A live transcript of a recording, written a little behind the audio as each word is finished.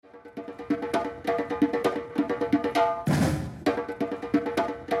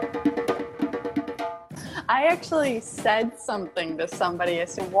actually said something to somebody. I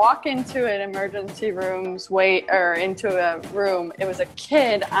said, walk into an emergency room's into a room. It was a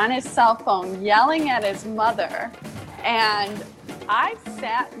kid on his cell phone yelling at his mother. And I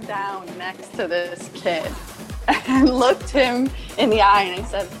sat down next to this kid and looked him in the eye and I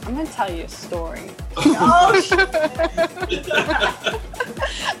said, I'm going to tell you a story. Oh,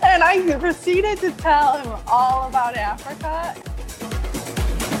 and I proceeded to tell him all about Africa.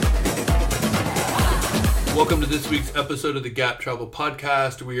 Welcome to this week's episode of the Gap Travel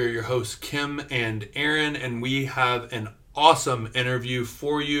Podcast. We are your hosts, Kim and Aaron, and we have an awesome interview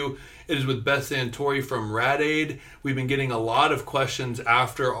for you. It is with Beth Santori from Rad Aid. We've been getting a lot of questions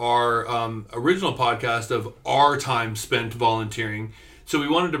after our original podcast of our time spent volunteering. So we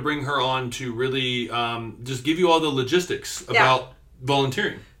wanted to bring her on to really just give you all the logistics about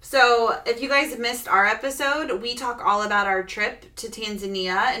volunteering. So if you guys missed our episode, we talk all about our trip to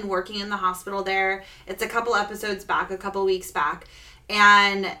Tanzania and working in the hospital there. It's a couple episodes back, a couple weeks back.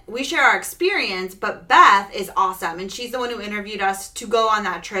 And we share our experience, but Beth is awesome. And she's the one who interviewed us to go on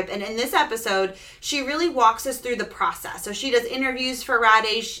that trip. And in this episode, she really walks us through the process. So she does interviews for Rad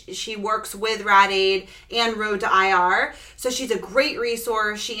Aid. She works with Rad Aid and Road to IR. So she's a great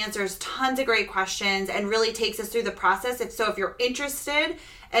resource. She answers tons of great questions and really takes us through the process. If you're interested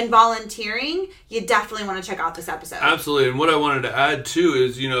and volunteering, you definitely want to check out this episode. Absolutely. And what I wanted to add too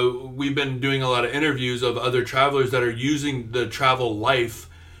is, we've been doing a lot of interviews of other travelers that are using the travel life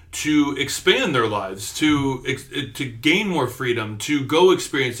to expand their lives, to gain more freedom, to go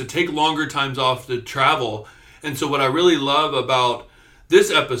experience, to take longer times off to travel. And so what I really love about this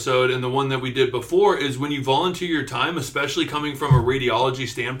episode and the one that we did before is when you volunteer your time, especially coming from a radiology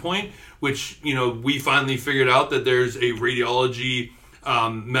standpoint, which, we finally figured out that there's a radiology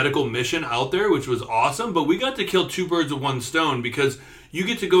medical mission out there, which was awesome. But we got to kill two birds with one stone because you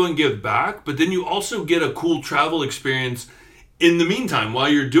get to go and give back, but then you also get a cool travel experience in the meantime while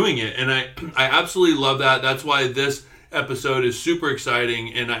you're doing it. And I absolutely love that. That's why this episode is super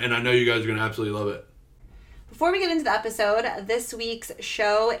exciting, and I know you guys are going to absolutely love it. Before we get into the episode, this week's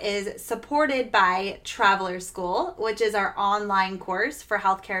show is supported by Traveler School, which is our online course for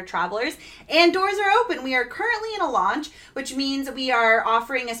healthcare travelers. And doors are open. We are currently in a launch, which means we are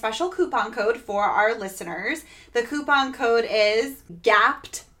offering a special coupon code for our listeners. The coupon code is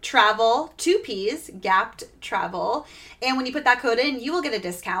GAPT Travel, 2 P's, GAPT Travel. And when you put that code in, you will get a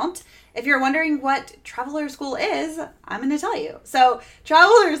discount. If you're wondering what Traveler School is, I'm going to tell you. So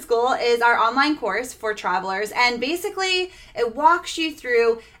Traveler School is our online course for travelers, and basically it walks you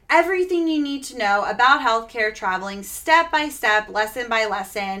through everything you need to know about healthcare traveling, step by step, lesson by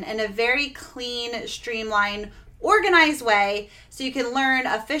lesson, in a very clean, streamlined, organized way, so you can learn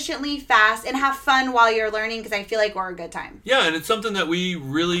efficiently, fast, and have fun while you're learning, because I feel like we're a good time. Yeah, and it's something that we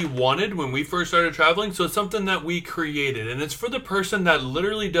really wanted when we first started traveling, so it's something that we created, and it's for the person that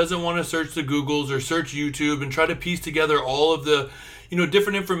literally doesn't want to search the Googles or search YouTube and try to piece together all of the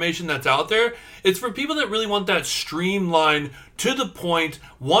different information that's out there. It's for people that really want that streamlined, to the point,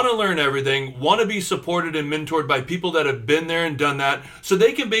 want to learn everything, want to be supported and mentored by people that have been there and done that, so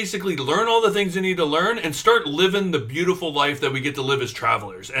they can basically learn all the things they need to learn and start living the beautiful life that we get to live as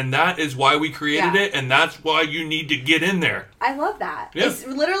travelers. And that is why we created it, and that's why you need to get in there. I love that. Yeah. It's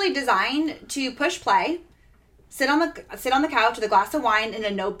literally designed to push play, sit on the couch with a glass of wine and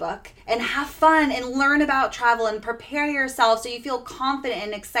a notebook and have fun and learn about travel and prepare yourself so you feel confident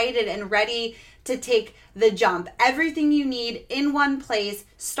and excited and ready to take the jump. Everything you need in one place,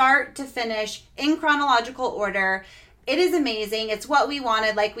 start to finish, in chronological order. It is amazing. It's what we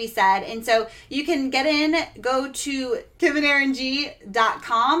wanted, like we said. And so you can get in, go to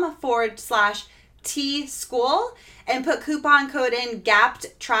KimandAaronG.com/T-School and put coupon code in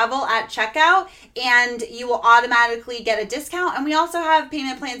GAPT Travel at checkout, and you will automatically get a discount. And we also have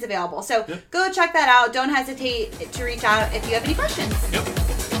payment plans available. So Go check that out. Don't hesitate to reach out if you have any questions. Yep.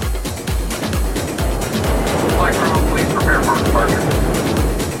 Please prepare for departure.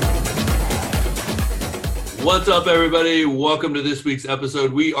 What's up, everybody? Welcome to this week's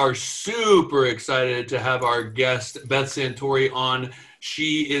episode. We are super excited to have our guest, Beth Santori, on.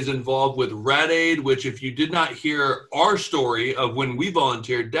 She is involved with Rad Aid, which, if you did not hear our story of when we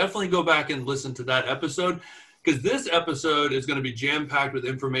volunteered, definitely go back and listen to that episode, because this episode is going to be jam-packed with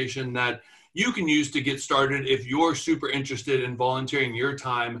information that you can use to get started if you're super interested in volunteering your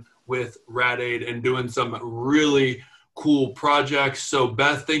time with Rad Aid and doing some really cool projects. So,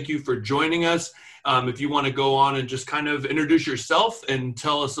 Beth, thank you for joining us. If you want to go on and just kind of introduce yourself and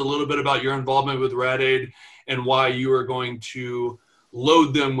tell us a little bit about your involvement with Rad Aid and why you are going to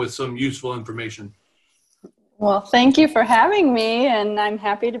load them with some useful information. Well, thank you for having me, and I'm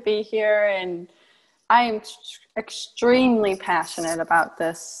happy to be here. And I am extremely passionate about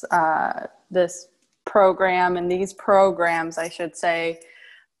this this program and these programs, I should say.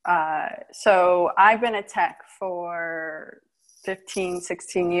 So I've been a tech for 15,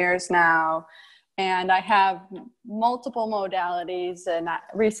 16 years now, and I have multiple modalities. And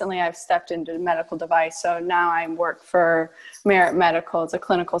recently I've stepped into medical device. So now I work for Merit Medical as a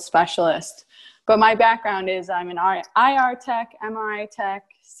clinical specialist. But my background is I'm an IR tech, MRI tech,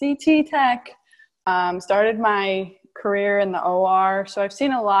 CT tech. Started my career in the OR. So I've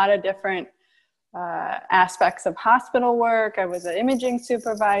seen a lot of different aspects of hospital work. I was an imaging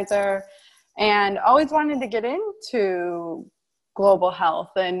supervisor and always wanted to get into global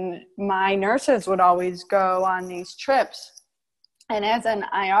health. And my nurses would always go on these trips. And as an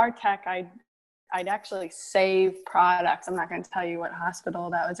IR tech, I'd actually save products. I'm not going to tell you what hospital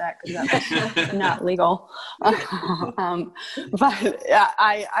that was at because that's not legal. But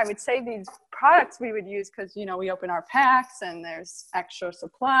I would save these products we would use because, you know, we open our packs and there's extra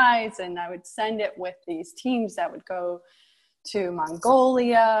supplies, and I would send it with these teams that would go to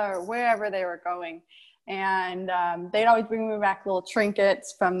Mongolia or wherever they were going. And they'd always bring me back little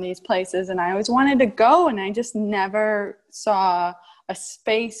trinkets from these places, and I always wanted to go, and I just never saw a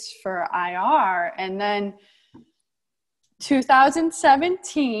space for IR. And then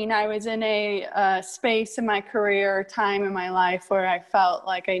 2017, I was in a space in my career, time in my life where I felt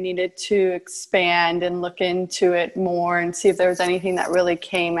like I needed to expand and look into it more and see if there was anything that really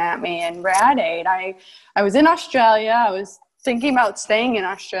came at me. And Rad Aid, I was in Australia. I was thinking about staying in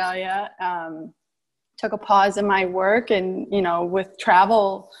Australia. Took a pause in my work, and, you know, with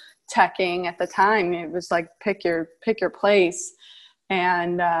travel teching at the time, it was like pick your place.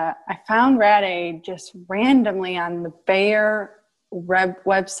 And I found Rad Aid just randomly on the Bayer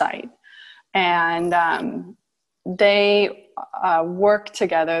website. And they work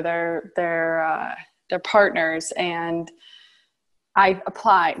together. They're partners. And I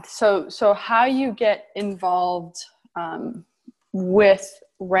applied. So how you get involved with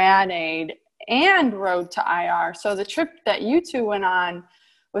Rad Aid and Road to IR. So the trip that you two went on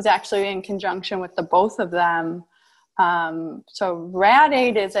was actually in conjunction with the both of them. So Rad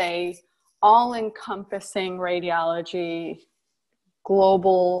Aid is a all-encompassing radiology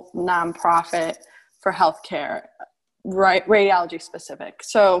global nonprofit for healthcare, right? Radiology specific.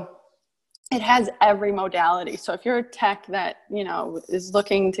 So it has every modality. So if you're a tech that, you know, is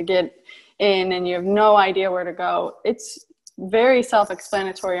looking to get in and you have no idea where to go, it's very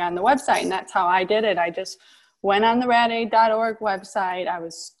self-explanatory on the website. And that's how I did it. I just went on the radaid.org website. I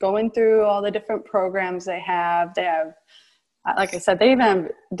was going through all the different programs they have. They have, like I said, they even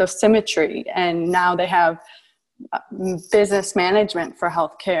have dosimetry, and now they have business management for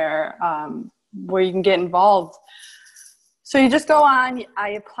healthcare, where you can get involved. So you just go on. I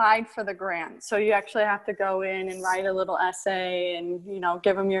applied for the grant. So you actually have to go in and write a little essay and, you know,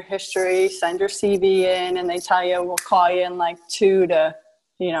 give them your history, send your CV in, and they tell you, we'll call you in like 2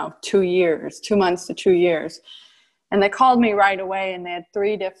 months to 2 years. And they called me right away, and they had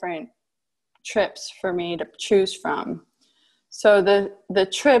 3 different trips for me to choose from. So the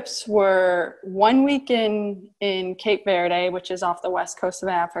trips were 1 week in Cape Verde, which is off the west coast of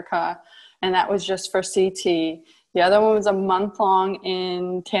Africa, and that was just for CT. The other one was a month long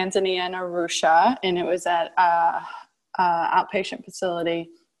in Tanzania and Arusha, and it was at a outpatient facility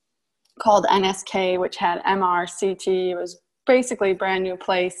called NSK, which had MR, CT. It was basically a brand new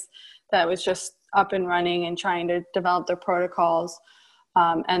place that was just up and running and trying to develop their protocols.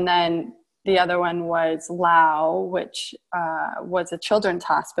 And then the other one was Lao, which was a children's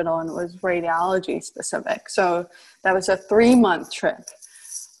hospital, and it was radiology specific. So that was a 3-month trip.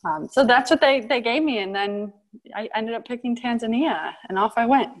 So that's what they gave me. And then I ended up picking Tanzania, and off I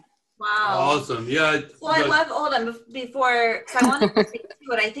went. Wow. Awesome. Yeah. Well, I love, hold on, before, because I want to say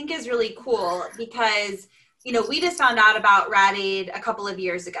what I think is really cool, because, you know, we just found out about Rad Aid a couple of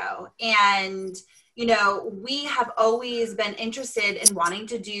years ago. And, you know, we have always been interested in wanting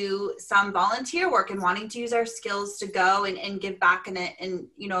to do some volunteer work and wanting to use our skills to go and give back in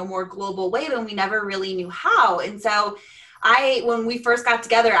you know, a more global way, but we never really knew how. And so when we first got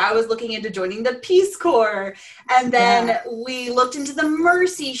together, I was looking into joining the Peace Corps, and then we looked into the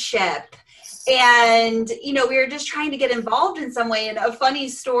Mercy Ship, and, you know, we were just trying to get involved in some way. And a funny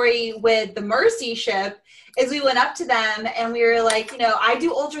story with the Mercy Ship is we went up to them and we were like, you know, I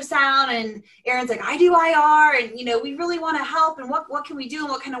do ultrasound, and Erin's like, I do IR, and, you know, we really want to help, and what can we do, and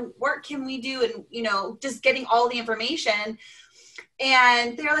what kind of work can we do, and, you know, just getting all the information.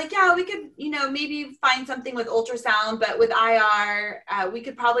 And they're like, yeah, we could, maybe find something with ultrasound, but with IR, we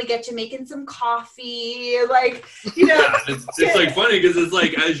could probably get you making some coffee. Like, Yeah, it's like funny because it's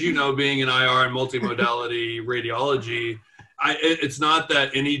like, as you know, being an IR and multimodality radiology, it's not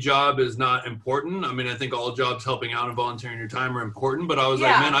that any job is not important. I mean, I think all jobs helping out and volunteering your time are important, but I was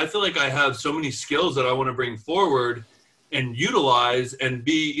like, man, I feel like I have so many skills that I want to bring forward and utilize and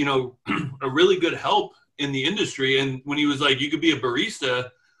be, a really good help in the industry. And when he was like, you could be a barista,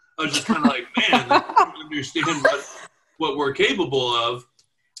 I was just kind of like, man, I don't understand what we're capable of.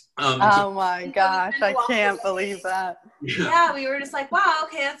 Oh my gosh, I can't believe that. Yeah, we were just like, wow,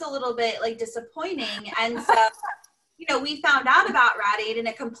 okay, that's a little bit like disappointing. And so, we found out about Rad-Aid and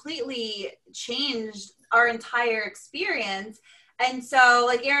it completely changed our entire experience. And so,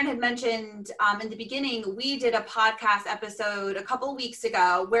 like Aaron had mentioned in the beginning, we did a podcast episode a couple weeks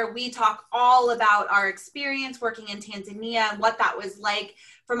ago where we talk all about our experience working in Tanzania and what that was like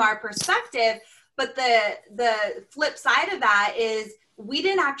from our perspective. But the flip side of that is we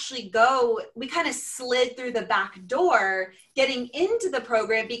didn't actually go, we kind of slid through the back door getting into the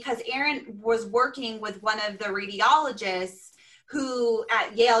program because Aaron was working with one of the radiologists who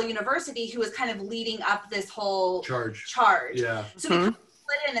at Yale University, who was kind of leading up this whole charge. Yeah. So we kind of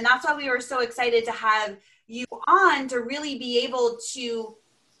split in, and that's why we were so excited to have you on to really be able to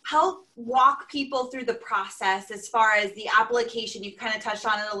help walk people through the process as far as the application. You kind of touched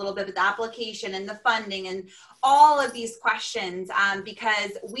on it a little bit, but the application and the funding and all of these questions,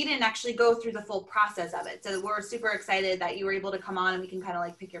 because we didn't actually go through the full process of it. So we're super excited that you were able to come on and we can kind of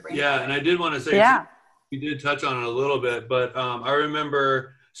like pick your brain. Yeah, and I did want to say, we did touch on it a little bit, but I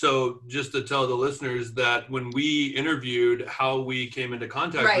remember, so just to tell the listeners that when we interviewed, how we came into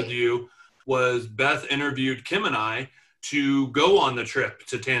contact with you was Beth interviewed Kim and I to go on the trip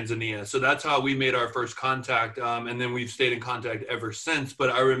to Tanzania. So that's how we made our first contact. And then we've stayed in contact ever since. But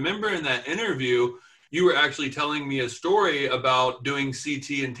I remember in that interview, you were actually telling me a story about doing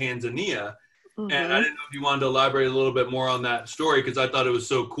CT in Tanzania. Mm-hmm. And I didn't know if you wanted to elaborate a little bit more on that story, because I thought it was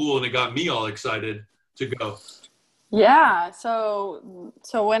so cool and it got me all excited to go. Yeah. So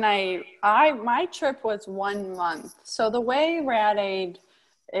when my trip was 1 month. So the way Rad-Aid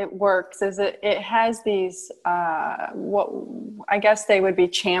it works is it has these what I guess they would be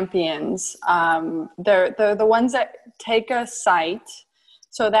champions. They're the ones that take a site.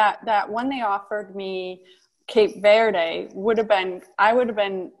 So that one they offered me, Cape Verde, I would have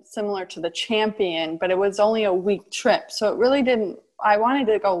been similar to the champion, but it was only a week trip. So it really didn't. I wanted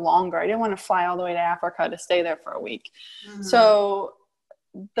to go longer. I didn't want to fly all the way to Africa to stay there for a week. Mm-hmm. So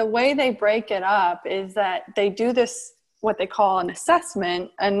the way they break it up is that they do this, what they call an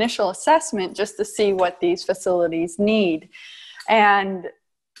initial assessment, just to see what these facilities need. And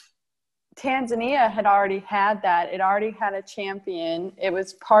Tanzania had already had that. It already had a champion. It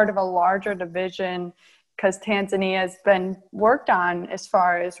was part of a larger division because Tanzania has been worked on as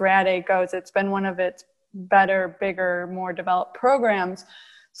far as Rad-Aid goes. It's been one of its better, bigger, more developed programs.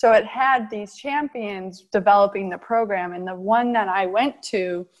 So it had these champions developing the program. And the one that I went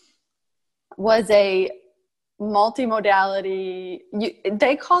to was a multimodality.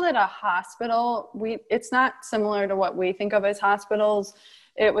 They called it a hospital. It's not similar to what we think of as hospitals.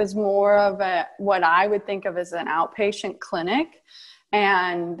 It was more of what I would think of as an outpatient clinic.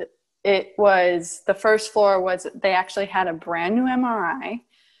 And it was, the first floor was, they actually had a brand new MRI.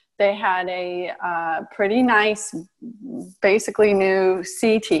 They had a pretty nice, basically new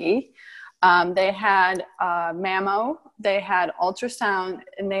CT. They had mammo, they had ultrasound,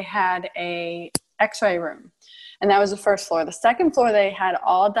 and they had a X-ray room. And that was the first floor. The second floor, they had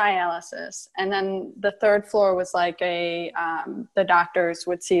all dialysis. And then the third floor was like the doctors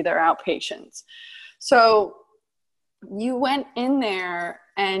would see their outpatients. So you went in there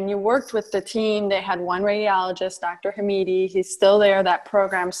and you worked with the team. They had one radiologist, Dr. Hamidi. He's still there. That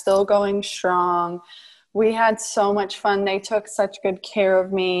program's still going strong. We had so much fun. They took such good care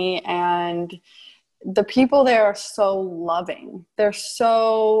of me. And the people there are so loving. They're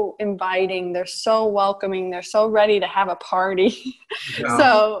so inviting. They're so welcoming. They're so ready to have a party. Yeah.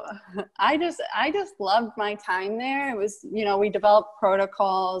 So I just loved my time there. It was, we developed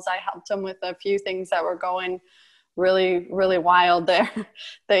protocols. I helped them with a few things that were going really, really wild there.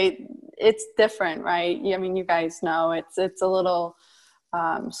 It's different, right? I mean, you guys know it's a little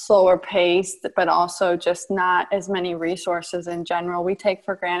slower paced, but also just not as many resources in general. We take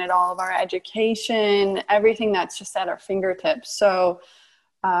for granted all of our education, everything that's just at our fingertips. So,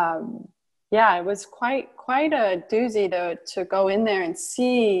 it was quite a doozy to go in there and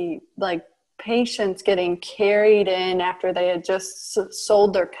see like patients getting carried in after they had just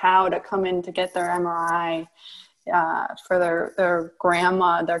sold their cow to come in to get their MRI. for their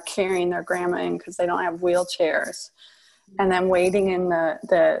grandma. They're carrying their grandma in because they don't have wheelchairs, and then waiting in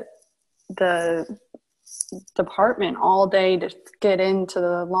the department all day to get into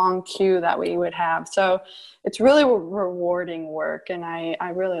the long queue that we would have. So it's really rewarding work, and I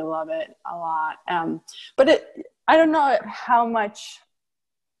really love it a lot. But I don't know how much.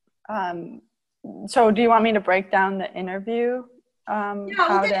 So do you want me to break down the interview?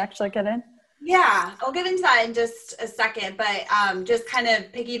 How to actually get in? Yeah, I'll get into that in just a second, but just kind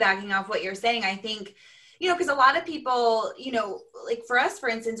of piggybacking off what you're saying, I think, because a lot of people, like for us, for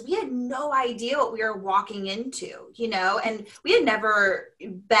instance, we had no idea what we were walking into, and we had never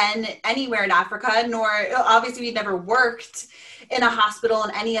been anywhere in Africa, nor obviously we'd never worked in a hospital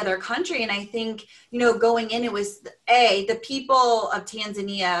in any other country. And I think, going in, it was the people of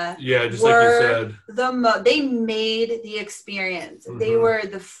Tanzania. Yeah, just like you said. They made the experience. Mm-hmm. They were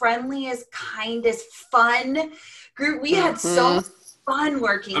the friendliest, kindest, fun group. We had so much fun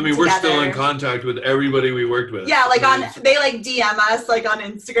working together. We're still in contact with everybody we worked with. Yeah, they DM us on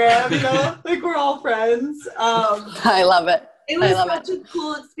Instagram, like we're all friends. I love it. It was such a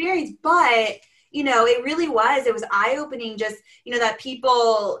cool experience, but it really was. It was eye-opening just, that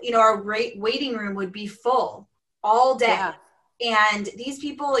people, our waiting room would be full all day. Yeah. And these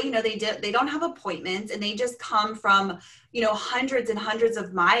people, they don't have appointments, and they just come from, hundreds and hundreds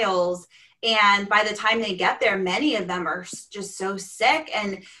of miles. And by the time they get there, many of them are just so sick,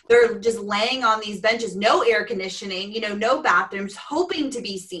 and they're just laying on these benches, no air conditioning, no bathrooms, hoping to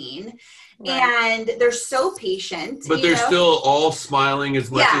be seen. Right. And they're so patient. But they're still all smiling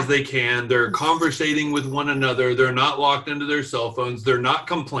as much as they can. They're conversating with one another. They're not locked into their cell phones. They're not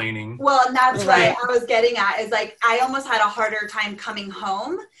complaining. Well, and that's what I was getting at, is I almost had a harder time coming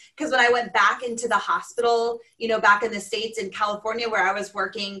home, because when I went back into the hospital, back in the States, in California where I was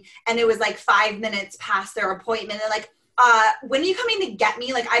working, and it was 5 minutes past their appointment, and when are you coming to get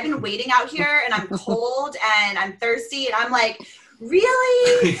me? I've been waiting out here, and I'm cold and I'm thirsty, and I'm like,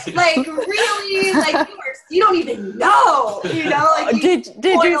 really? Really? You don't even know, Did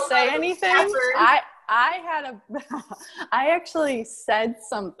you say anything? I actually said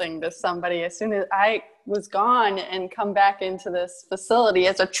something to somebody as soon as I was gone and come back into this facility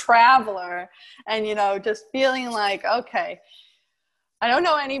as a traveler, and, just feeling like, okay, I don't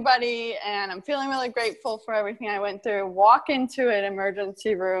know anybody, and I'm feeling really grateful for everything I went through. Walk into an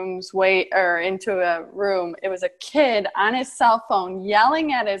emergency rooms, into a room. It was a kid on his cell phone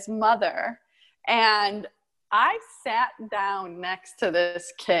yelling at his mother. And I sat down next to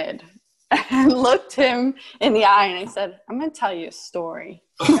this kid and looked him in the eye, and I said, I'm going to tell you a story.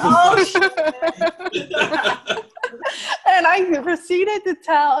 Oh, shit. And I proceeded to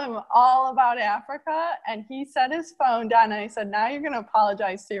tell him all about Africa, and he set his phone down, and I said, now you're going to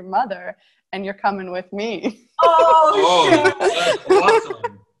apologize to your mother, and you're coming with me. Oh, that's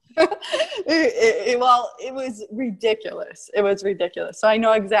awesome. It was ridiculous. It was ridiculous. So I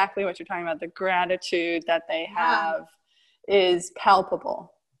know exactly what you're talking about. The gratitude that they have is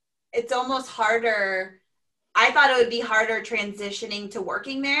palpable. It's almost harder. I thought it would be harder transitioning to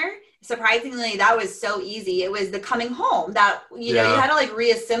working there. Surprisingly, that was so easy. It was the coming home that, you had to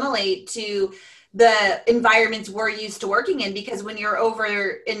reassimilate to the environments we're used to working in, because when you're over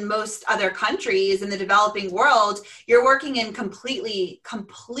in most other countries in the developing world, you're working in completely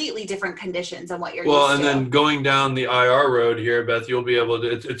different conditions than what you're used to. Well, and then going down the IR road here, Beth, you'll be able to,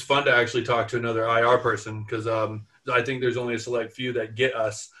 it's fun to actually talk to another IR person, because I think there's only a select few that get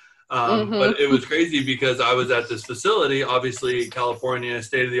us. But it was crazy because I was at this facility, obviously California,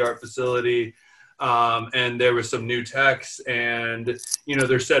 state-of-the-art facility, and there was some new techs, and,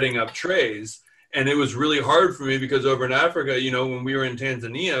 they're setting up trays. And it was really hard for me because over in Africa, when we were in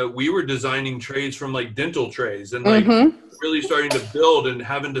Tanzania, we were designing trays from dental trays, and really starting to build and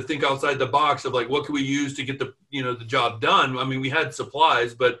having to think outside the box of what can we use to get the, the job done. I mean, we had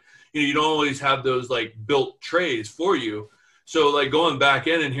supplies, but you don't always have those built trays for you. So going back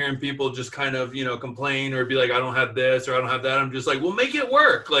in and hearing people just kind of, complain or be like, I don't have this or I don't have that. I'm just like, well, make it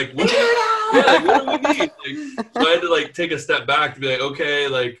work. What do we need? So I had to take a step back to be like, okay,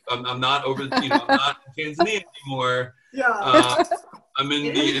 I'm not over, I'm not in Tanzania anymore. Yeah. I'm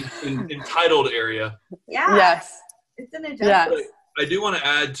in the entitled area. Yeah. Yes. It's an adjustment. Yes. I do want to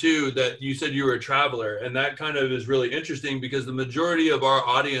add too that you said you were a traveler, and that kind of is really interesting because the majority of our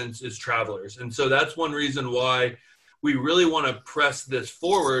audience is travelers. And so that's one reason why we really want to press this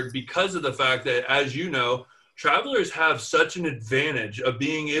forward, because of the fact that, as you know, travelers have such an advantage of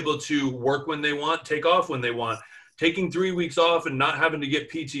being able to work when they want, take off when they want. Taking 3 weeks off and not having to get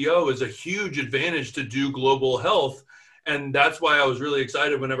PTO is a huge advantage to do global health. And that's why I was really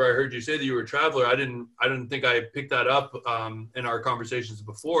excited whenever I heard you say that you were a traveler. I didn't think I picked that up in our conversations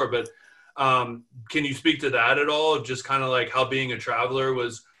before, but can you speak to that at all? Just kind of like how being a traveler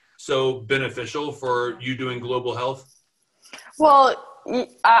was so beneficial for you doing global health? Well,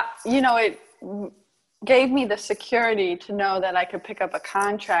 it gave me the security to know that I could pick up a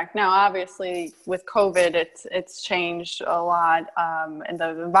contract. Now, obviously, with COVID, it's changed a lot, and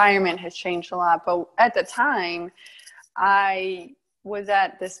the environment has changed a lot. But at the time, I was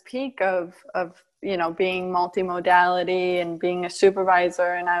at this peak of being multimodality and being a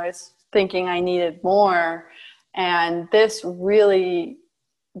supervisor, and I was thinking I needed more. And this really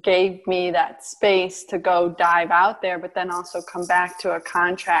gave me that space to go dive out there, but then also come back to a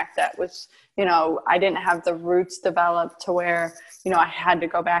contract that was, I didn't have the roots developed to where, I had to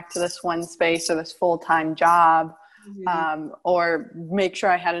go back to this one space or this full-time job, or make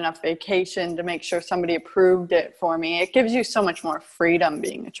sure I had enough vacation to make sure somebody approved it for me. It gives you so much more freedom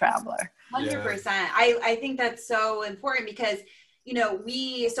being a traveler. 100%. I think that's so important because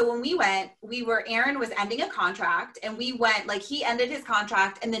when we went, Aaron was ending a contract and we went, like he ended his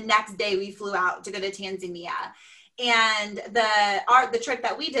contract and the next day we flew out to go to Tanzania. And the trip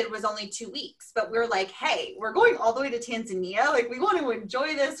that we did was only 2 weeks, but we were like, hey, we're going all the way to Tanzania. Like we want to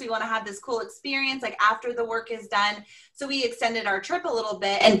enjoy this. We want to have this cool experience like after the work is done. So we extended our trip a little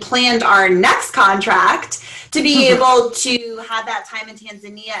bit and planned our next contract to be able to have that time in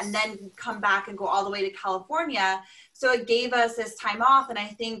Tanzania and then come back and go all the way to California. So it gave us this time off. And I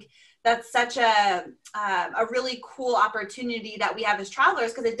think that's such a really cool opportunity that we have as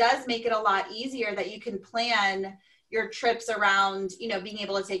travelers, because it does make it a lot easier that you can plan your trips around, being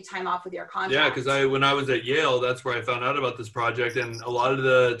able to take time off with your contract. Yeah, because when I was at Yale, that's where I found out about this project. And a lot of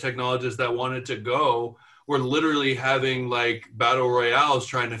the technologists that wanted to go were literally having like battle royales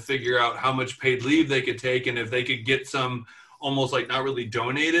trying to figure out how much paid leave they could take and if they could get some almost like not really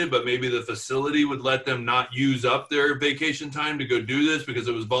donated, but maybe the facility would let them not use up their vacation time to go do this because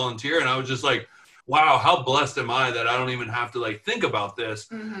it was volunteer. And I was just like, wow, how blessed am I that I don't even have to like think about this.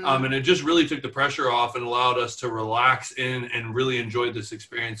 And it just really took the pressure off and allowed us to relax in and really enjoy this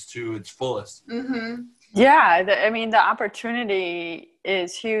experience to its fullest. Yeah. The opportunity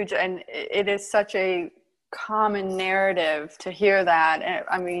is huge, and it is such a common narrative to hear that.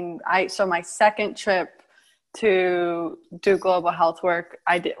 So my second trip to do global health work,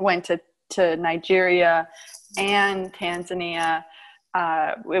 went to Nigeria and Tanzania.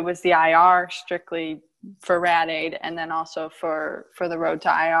 It was the IR strictly for Rad Aid, and then also for the road to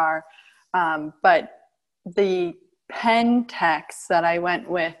IR. But the pen techs that I went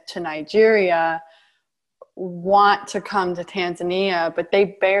with to Nigeria want to come to Tanzania, but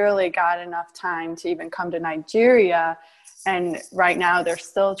they barely got enough time to even come to Nigeria. And right now they're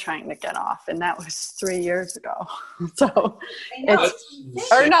still trying to get off. And that was 3 years ago. So that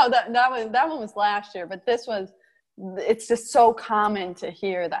one was last year, but it's just so common to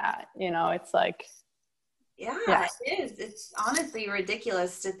hear that, it's like, yeah, it is. It's honestly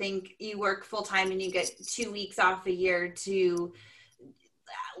ridiculous to think you work full time and you get 2 weeks off a year to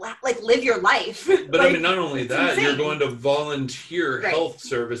like live your life. But like, not only that, insane. You're going to volunteer health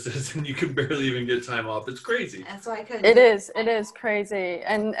services and you can barely even get time off. It's crazy. That's why I couldn't. It is crazy.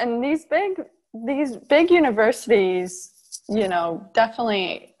 And these big universities,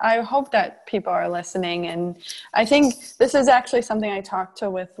 definitely, I hope that people are listening. And I think this is actually something I talked to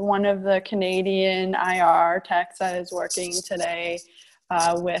with one of the Canadian IR techs that is working today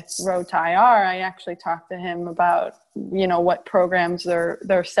with Road to IR. I actually talked to him about, what programs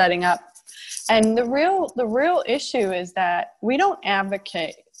they're setting up. And the real issue is that we don't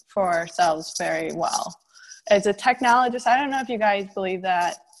advocate for ourselves very well. As a technologist, I don't know if you guys believe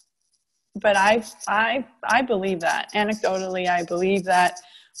that, but I believe that. Anecdotally, I believe that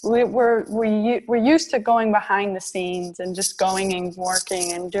we're used to going behind the scenes and just going and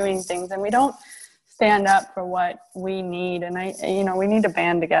working and doing things, and we don't stand up for what we need. And we need to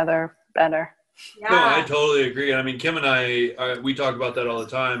band together better. Yeah. No, I totally agree. Kim and I, we talk about that all the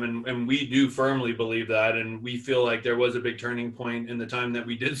time, and we do firmly believe that. And we feel like there was a big turning point in the time that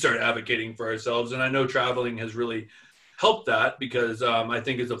we did start advocating for ourselves. And I know traveling has really helped that, because I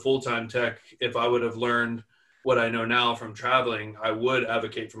think as a full-time tech, if I would have learned what I know now from traveling, I would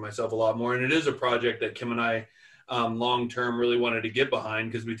advocate for myself a lot more. And it is a project that Kim and I long-term really wanted to get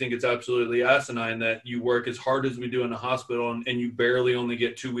behind, because we think it's absolutely asinine that you work as hard as we do in a hospital and you barely only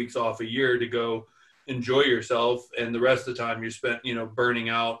get 2 weeks off a year to go enjoy yourself. And the rest of the time you're spent, burning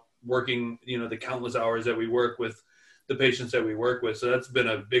out, working, the countless hours that we work with the patients that we work with. So that's been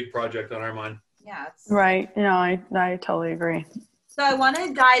a big project on our mind. Yeah. Right. I totally agree. So I want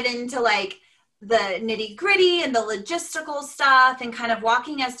to dive into the nitty gritty and the logistical stuff and kind of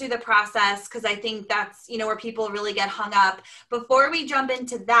walking us through the process, because I think that's, you know, where people really get hung up. Before we jump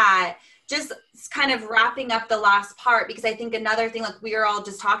into that, just kind of wrapping up the last part, because I think another thing, like we are all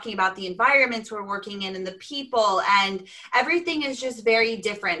just talking about the environments we're working in and the people, and everything is just very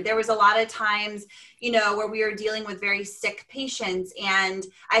different. There was a lot of times, you know, where we were dealing with very sick patients, and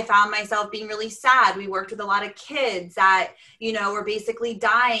I found myself being really sad. We worked with a lot of kids that, you know, were basically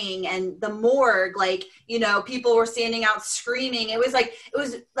dying, and the morgue, like, you know, people were standing out screaming. It was like,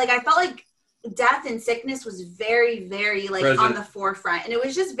 I felt like death and sickness was very, very like present on the forefront. And it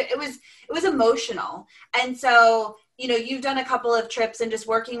was just, it was emotional. And so, you know, you've done a couple of trips and just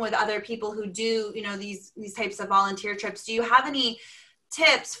working with other people who do, you know, these types of volunteer trips. Do you have any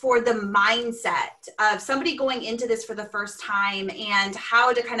tips for the mindset of somebody going into this for the first time, and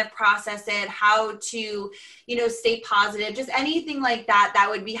how to kind of process it, how to, you know, stay positive, just anything like that that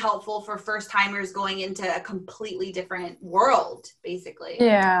would be helpful for first timers going into a completely different world, basically?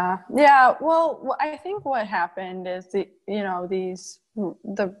 Yeah. Well, I think what happened is the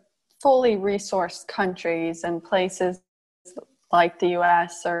fully resourced countries and places like the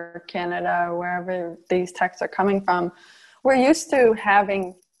US or Canada or wherever these texts are coming from, we're used to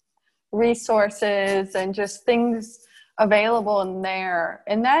having resources and just things available in there.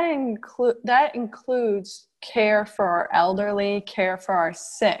 And that includes care for our elderly, care for our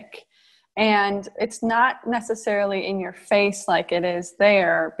sick. And it's not necessarily in your face like it is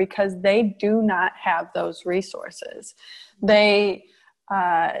there, because they do not have those resources. They,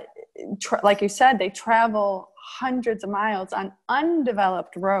 like you said, they travel hundreds of miles on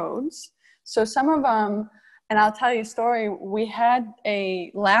undeveloped roads. So some of them, and I'll tell you a story. We had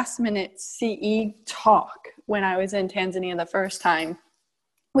a last-minute CE talk when I was in Tanzania the first time.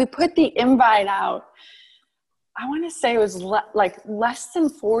 We put the invite out, I want to say it was less than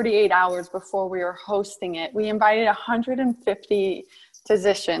 48 hours before we were hosting it. We invited 150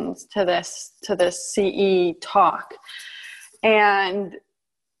 physicians to this CE talk, and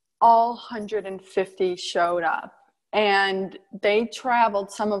all 150 showed up. And they traveled,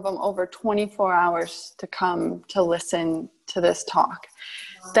 some of them over 24 hours to come to listen to this talk.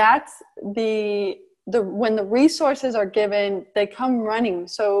 Wow. That's when the resources are given, they come running.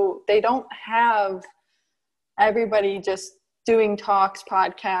 So they don't have everybody just doing talks,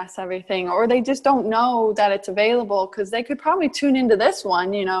 podcasts, everything, or they just don't know that it's available, because they could probably tune into this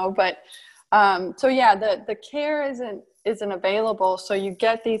one, you know. But so yeah, the care isn't available. So you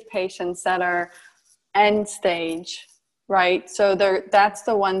get these patients that are end stage, right? So that's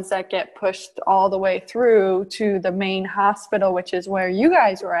the ones that get pushed all the way through to the main hospital, which is where you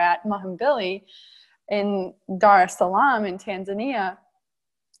guys were at, Muhimbili in Dar es Salaam in Tanzania.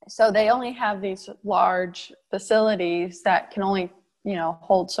 So they only have these large facilities that can only, you know,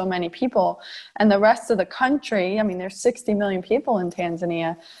 hold so many people. And the rest of the country, I mean, there's 60 million people in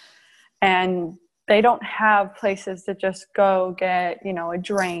Tanzania, and they don't have places to just go get, you know, a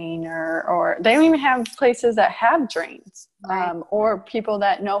drain, or they don't even have places that have drains, right. Or people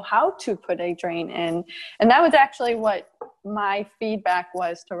that know how to put a drain in. And that was actually what my feedback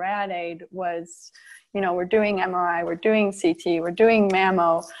was to Rad Aid was, you know, we're doing MRI, we're doing CT, we're doing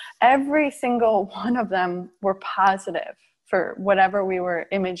mammo. Every single one of them were positive for whatever we were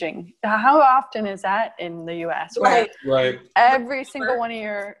imaging. How often is that in the US? Right. Every single one of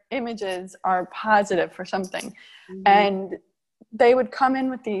your images are positive for something. Mm-hmm. And they would come in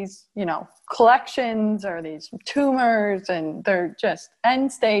with these, you know, collections or these tumors, and they're just end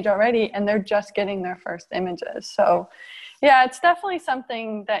stage already, and they're just getting their first images. So yeah, it's definitely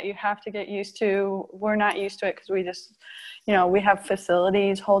something that you have to get used to. We're not used to it because we just, you know, we have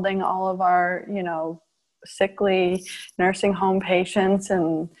facilities holding all of our, you know, sickly nursing home patients,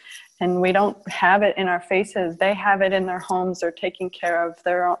 and we don't have it in our faces. They have it in their homes. They're taking care of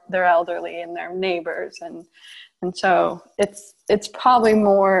their elderly and their neighbors, and so it's probably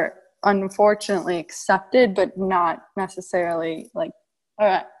more unfortunately accepted, but not necessarily like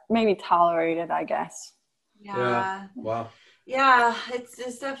maybe tolerated, I guess. Yeah. Wow. Yeah,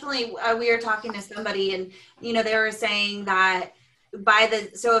 it's definitely. We were talking to somebody, and you know, they were saying that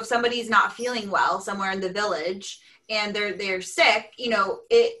so if somebody's not feeling well somewhere in the village and they're sick, you know,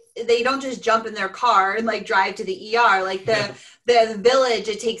 they don't just jump in their car and like drive to the ER. Like the village,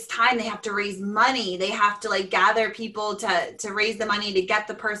 it takes time. They have to raise money. They have to like gather people to raise the money to get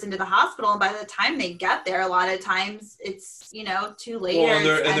the person to the hospital. And by the time they get there, a lot of times it's, you know, too late.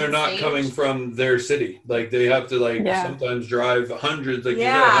 Well, and they're not coming from their city. Like they have to sometimes drive hundreds, like you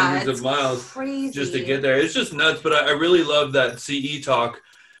said, hundreds of miles crazy just to get there. It's just nuts. But I really love that CE talk,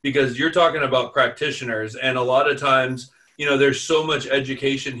 because you're talking about practitioners, and a lot of times, you know, there's so much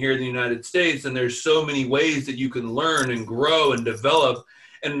education here in the United States, and there's so many ways that you can learn and grow and develop,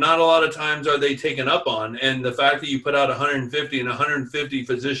 and not a lot of times are they taken up on. And the fact that you put out 150 and 150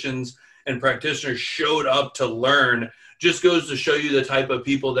 physicians and practitioners showed up to learn just goes to show you the type of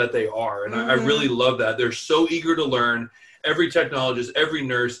people that they are. And I really love that. They're so eager to learn. Every technologist, every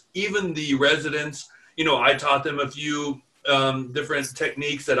nurse, even the residents, you know, I taught them a few different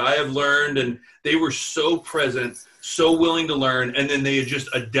techniques that I have learned, and they were so present, so willing to learn, and then they just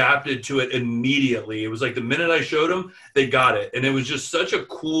adapted to it immediately. It was like the minute I showed them, they got it. And it was just such a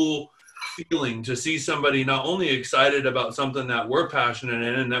cool feeling to see somebody not only excited about something that we're passionate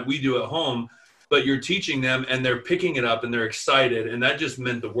in and that we do at home, but you're teaching them and they're picking it up and they're excited. And that just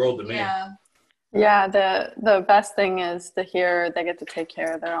meant the world to me. Yeah, the best thing is to hear they get to take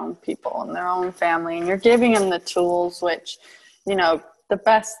care of their own people and their own family, and you're giving them the tools, which, you know, the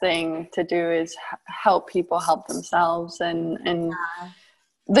best thing to do is help people help themselves. And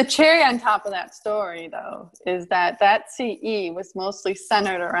the cherry on top of that story, though, is that CE was mostly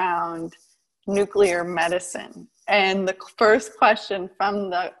centered around nuclear medicine. And the first question from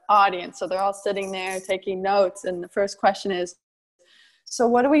the audience, so they're all sitting there taking notes, and the first question is, so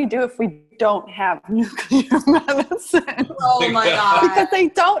what do we do if we don't have nuclear medicine? Oh my God. Because they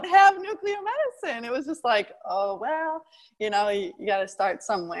don't have nuclear medicine. It was just like, oh, well, you know, you got to start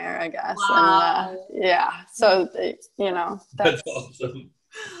somewhere, I guess. Wow. And yeah, so, you know. That's awesome.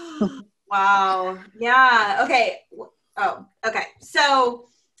 Wow. Yeah. Okay. Oh, okay. So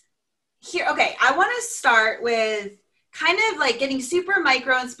here, okay, I want to start with kind of like getting super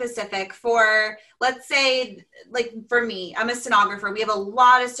micro and specific for, let's say, like for me, I'm a stenographer. We have a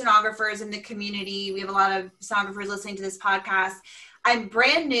lot of stenographers in the community. We have a lot of stenographers listening to this podcast. I'm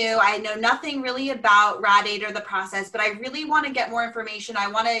brand new. I know nothing really about Rad Aid or the process, but I really want to get more information. I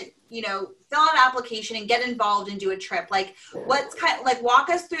want to, you know, fill out an application and get involved and do a trip. Like, what's kind of like, walk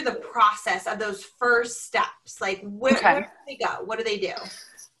us through the process of those first steps. Like, where do they go? What do they do?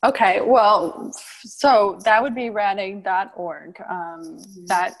 Okay, well, so that would be radaid.org.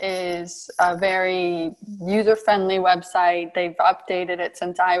 That is a very user-friendly website. They've updated it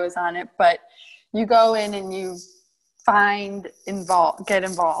since I was on it, but you go in and you get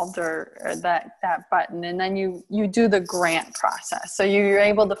involved or that button, and then you do the grant process. So you're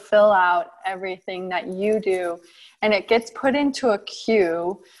able to fill out everything that you do, and it gets put into a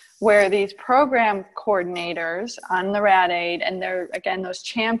queue where these program coordinators on the Rad Aid, and they're, again, those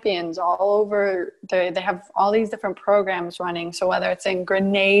champions all over, they have all these different programs running. So whether it's in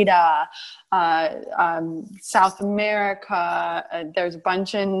Grenada, South America, there's a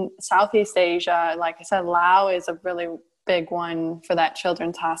bunch in Southeast Asia. Like I said, Laos is a really big one for that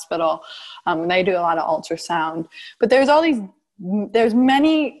children's hospital. They do a lot of ultrasound. But there's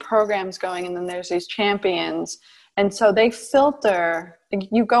many programs going, and then there's these champions. And so they filter.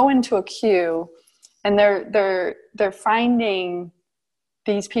 You go into a queue, and they're finding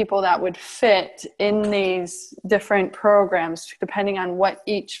these people that would fit in these different programs depending on what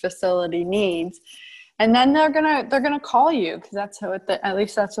each facility needs, and then they're gonna call you, because at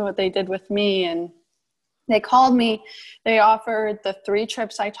least that's what they did with me. And they called me. They offered the 3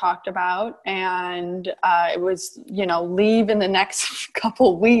 trips I talked about, and it was, you know, leave in the next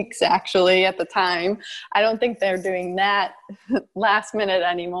couple weeks, actually, at the time. I don't think they're doing that last minute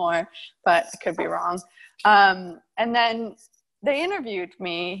anymore, but I could be wrong. And then they interviewed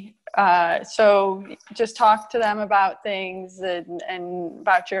me. So just talk to them about things and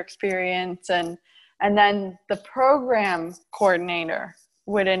about your experience. And then the program coordinator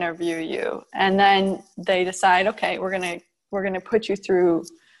would interview you, and then they decide, okay, we're gonna put you through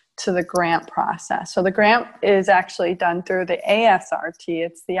to the grant process. So the grant is actually done through the ASRT.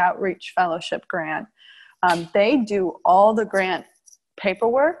 It's the Outreach Fellowship Grant. They do all the grant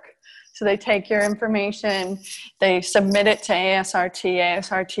paperwork. So they take your information, they submit it to ASRT.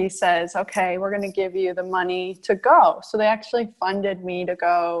 ASRT says, okay, we're going to give you the money to go. So they actually funded me to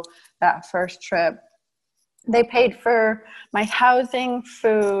go that first trip. They paid for my housing,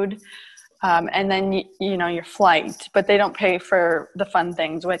 food, and then, you know, your flight, but they don't pay for the fun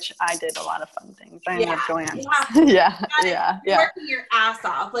things, which I did a lot of fun things. I ended up going on. Yeah. Working your ass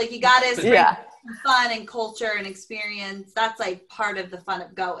off. Like, you got to fun and culture and experience. That's like part of the fun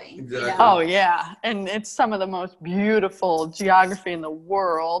of going. Exactly. You know? Oh yeah. And it's some of the most beautiful geography in the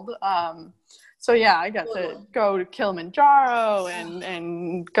world. So yeah, I got to go to Kilimanjaro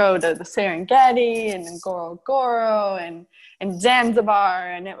and go to the Serengeti and Ngorongoro and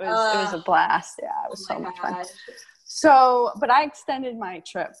Zanzibar, and it was a blast. Yeah, it was so much fun. So, but I extended my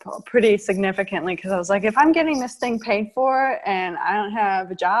trip pretty significantly because I was like, if I'm getting this thing paid for and I don't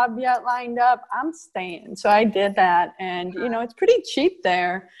have a job yet lined up, I'm staying. So I did that, and you know, it's pretty cheap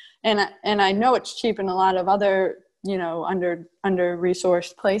there, and I know it's cheap in a lot of other, you know, under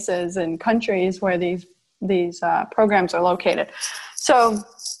resourced places and countries where these programs are located. So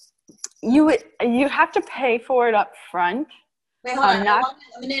you have to pay for it up front. Wait, hold on. I'm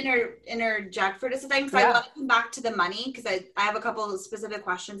going to interject for just a second because I want to come back to the money because I have a couple of specific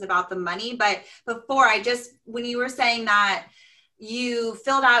questions about the money. But before, when you were saying that you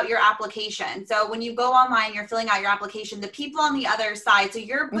filled out your application. So when you go online, you're filling out your application. The people on the other side, so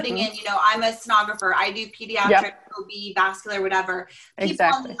you're putting in, you know, I'm a sonographer. I do pediatric, OB, vascular, whatever. People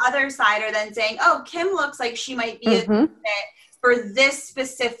on the other side are then saying, oh, Kim looks like she might be a good fit for this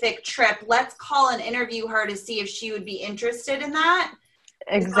specific trip. Let's call and interview her to see if she would be interested in that.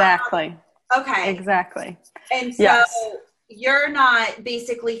 Exactly. Okay. Exactly. And so you're not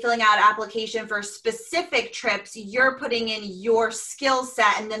basically filling out an application for specific trips. You're putting in your skill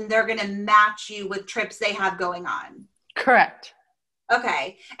set, and then they're going to match you with trips they have going on. Correct.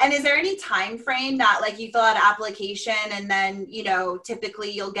 Okay. And is there any time frame that, like, you fill out an application and then, you know, typically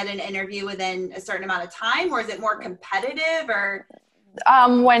you'll get an interview within a certain amount of time, or is it more competitive? Or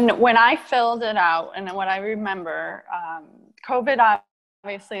when I filled it out, and what I remember, COVID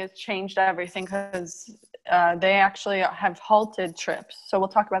obviously has changed everything because they actually have halted trips. So we'll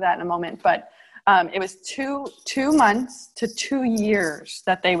talk about that in a moment. But it was 2 months to 2 years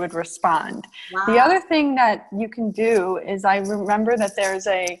that they would respond. Wow. The other thing that you can do is, I remember that there's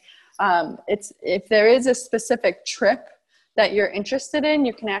if there is a specific trip that you're interested in,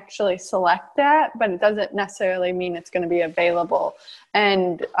 you can actually select that, but it doesn't necessarily mean it's going to be available.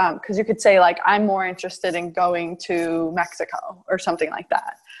 And because you could say, like, I'm more interested in going to Mexico or something like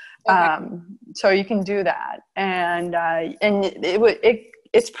that. Okay. So you can do that, and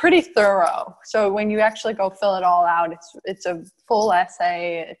it's pretty thorough. So when you actually go fill it all out, it's a full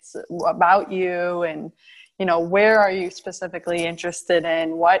essay. It's about you, and you know, where are you specifically interested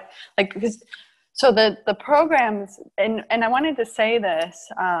in, what, like, because so the programs, and I wanted to say this,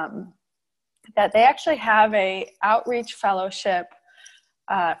 that they actually have a outreach fellowship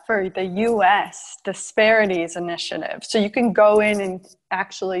for the U.S. Disparities Initiative. So you can go in and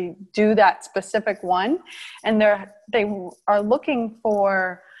actually do that specific one. And they are looking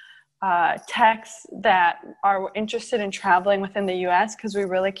for techs that are interested in traveling within the U.S. because we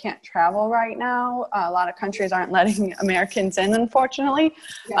really can't travel right now. A lot of countries aren't letting Americans in, unfortunately.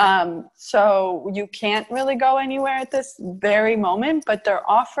 Yeah. So you can't really go anywhere at this very moment, but they're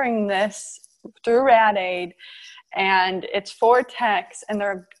offering this through Rad Aid. And it's for techs, and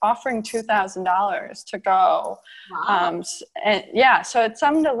they're offering $2,000 to go. Wow. So it's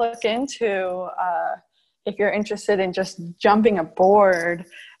something to look into if you're interested in just jumping aboard,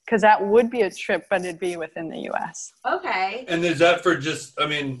 because that would be a trip, but it'd be within the U.S. Okay. And is that for just, I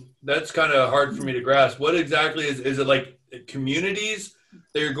mean, that's kind of hard for me to grasp. What exactly is it, like communities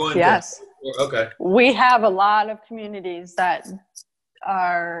that you're going to? Yes. Okay. We have a lot of communities that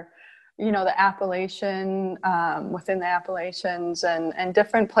are, you know, the Appalachian, within the Appalachians, and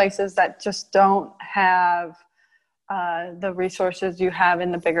different places that just don't have the resources you have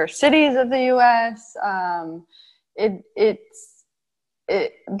in the bigger cities of the U.S.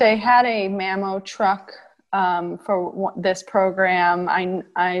 They had a Mammo truck for this program.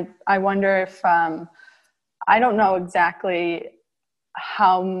 I wonder if, I don't know exactly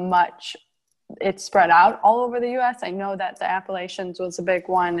how much it's spread out all over the U.S. I know that the Appalachians was a big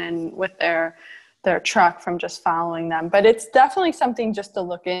one, and with their truck, from just following them. But it's definitely something just to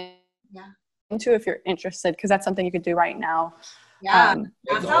look into if you're interested, because that's something you could do right now. Yeah,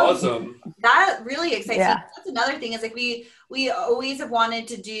 that's awesome. That really excites me. Yeah. That's another thing, is like we always have wanted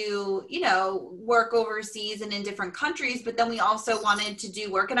to do, you know, work overseas and in different countries, but then we also wanted to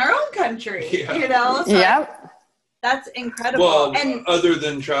do work in our own country. Yeah. You know. So that's incredible. Well, and other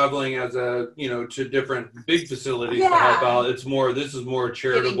than traveling as to different big facilities to help out, this is more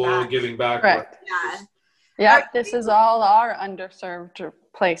charitable, giving back. Correct. Yeah. Yeah, this is all our underserved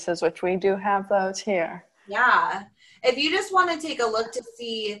places, which we do have those here. Yeah. If you just want to take a look to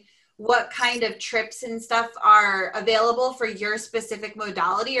see what kind of trips and stuff are available for your specific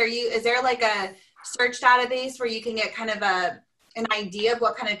modality, is there like a search database where you can get kind of an idea of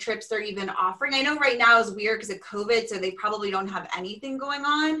what kind of trips they're even offering? I know right now is weird because of COVID, so they probably don't have anything going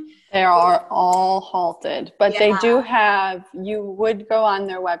on. They are all halted, but they do have, you would go on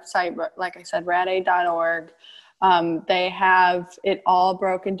their website, like I said, radaid.org. They have it all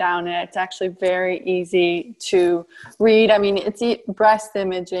broken down, and it's actually very easy to read. I mean, it's breast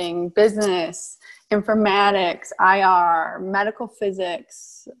imaging, business, informatics, IR, medical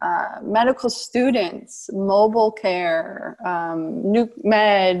physics, medical students, mobile care, nuke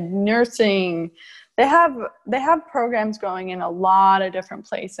med, nursing. They have programs going in a lot of different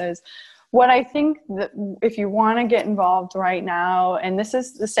places. What I think that if you want to get involved right now, and this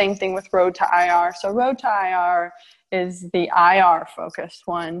is the same thing with Road to IR. So Road to IR is the IR focused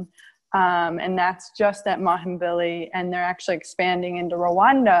one. And that's just at Muhimbili, and they're actually expanding into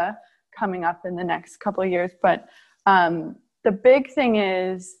Rwanda coming up in the next couple of years. But the big thing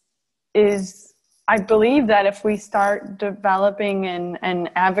is I believe that if we start developing and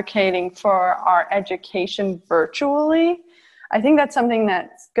advocating for our education virtually, I think that's something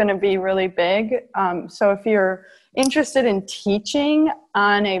that's going to be really big. So if you're interested in teaching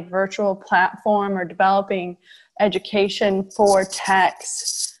on a virtual platform or developing education for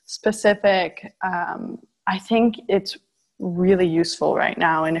techs specific, I think it's really useful right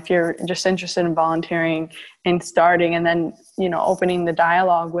now. And if you're just interested in volunteering and starting and then, opening the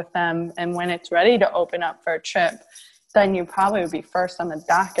dialogue with them, and when it's ready to open up for a trip, then you probably would be first on the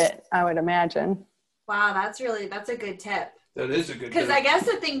docket, I would imagine. Wow, that's a good tip. That is a good tip. Because I guess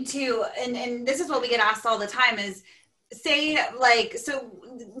the thing too, and this is what we get asked all the time is, say so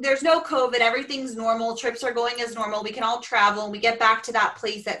there's no COVID, everything's normal, trips are going as normal, we can all travel, and we get back to that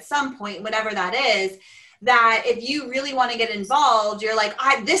place at some point, whatever that is, that if you really want to get involved, you're like,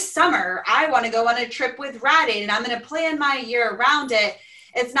 this summer, I want to go on a trip with Rad Aid and I'm going to plan my year around it.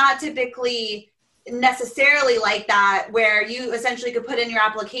 It's not typically necessarily like that, where you essentially could put in your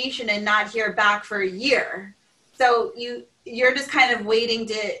application and not hear back for a year. So you're just kind of waiting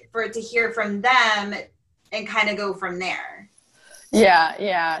for it to hear from them and kind of go from there.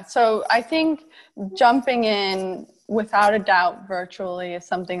 Yeah. So I think jumping in without a doubt virtually is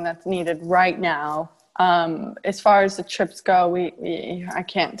something that's needed right now. As far as the trips go, I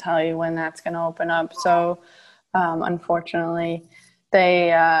can't tell you when that's going to open up. So unfortunately,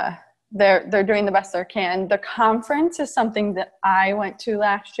 they're doing the best they can. The conference is something that I went to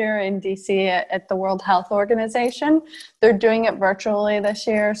last year in DC at the World Health Organization. They're doing it virtually this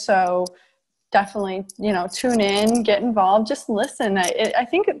year. So definitely, tune in, get involved, just listen. I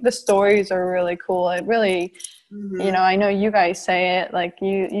think the stories are really cool. It really, I know you guys say it, like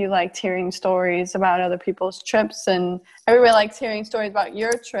you liked hearing stories about other people's trips, and everybody likes hearing stories about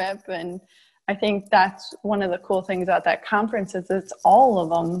your trip. And I think that's one of the cool things about that conference is it's all of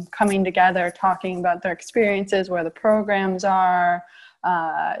them coming together, talking about their experiences, where the programs are,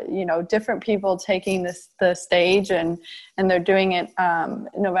 different people taking the stage, and they're doing it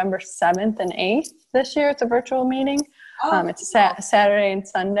November 7th and 8th this year. It's a virtual meeting. It's a Saturday and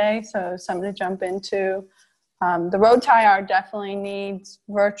Sunday, so something to jump into. The Road to IR definitely needs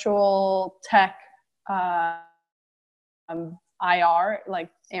virtual tech IR. Like,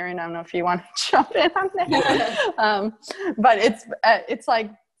 Erin, I don't know if you want to jump in on that. But it's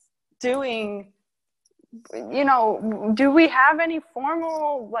like doing, do we have any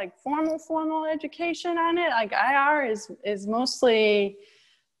formal education on it? Like, IR is mostly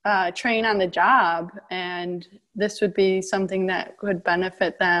train on the job, and this would be something that could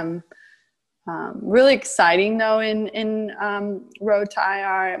benefit them. Really exciting though in Road to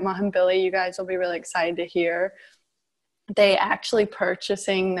IR at Muhimbili, you guys will be really excited to hear. They actually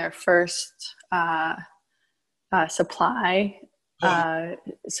purchasing their first supply.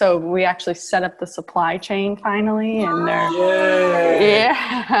 So we actually set up the supply chain finally, and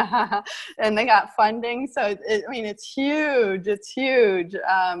and they got funding. So it's huge. It's huge.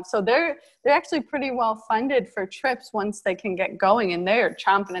 So they're actually pretty well funded for trips once they can get going, and they're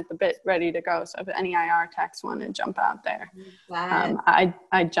chomping at the bit, ready to go. So if any IR techs want to jump out there,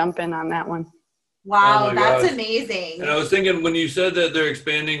 I'd jump in on that one. Wow, oh that's amazing. And I was thinking, when you said that they're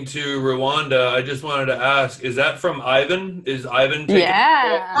expanding to Rwanda, I just wanted to ask, is that from Ivan? Is Ivan taking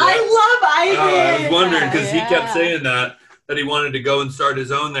I love Ivan. I was wondering, because he kept saying that he wanted to go and start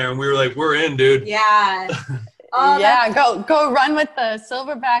his own there, and we were like, we're in, dude. Yeah. Go run with the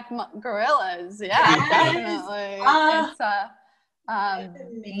silverback gorillas. Yeah, definitely.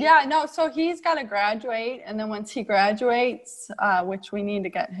 So he's got to graduate, and then once he graduates, which we need to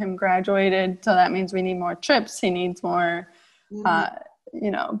get him graduated, so that means we need more trips, he needs more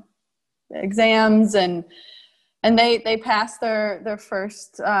exams, and they passed their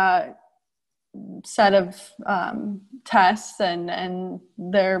first set of tests, and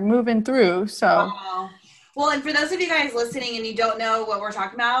they're moving through. So wow. Well, and for those of you guys listening and you don't know what we're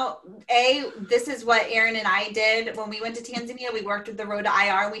talking about, this is what Erin and I did when we went to Tanzania. We worked with the Road to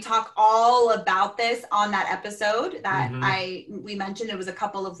IR, and we talk all about this on that episode that we mentioned. It was a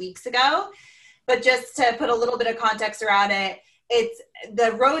couple of weeks ago. But just to put a little bit of context around it, it's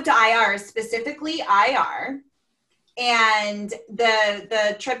the road to IR, specifically IR. And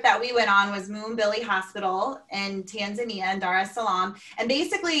the trip that we went on was Muhimbili Hospital in Tanzania, in Dar es Salaam. And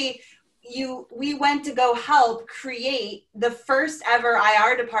basically, we went to go help create the first ever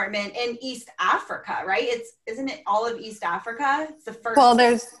IR department in East Africa, right? Isn't it all of East Africa? It's the first. Well,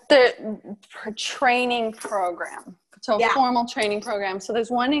 there's the training program, so formal training program. So there's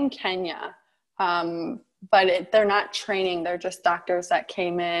one in Kenya, but they're not training; they're just doctors that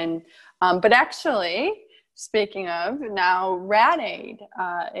came in. But actually, speaking of, now Rad Aid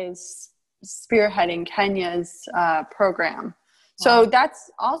is spearheading Kenya's program. So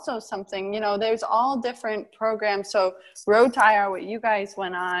that's also something, there's all different programs. So Road to IR, what you guys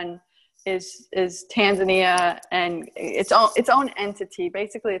went on is Tanzania, and its own entity.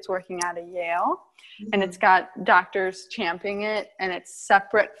 Basically, it's working out of Yale, and it's got doctors championing it, and it's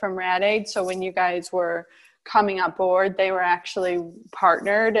separate from Rad Aid. So when you guys were coming on board, they were actually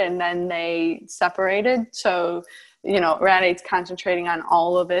partnered, and then they separated. So Rad Aid's concentrating on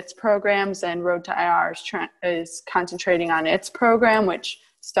all of its programs, and Road to IR is concentrating on its program, which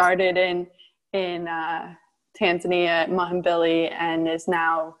started in Tanzania at Muhimbili, and is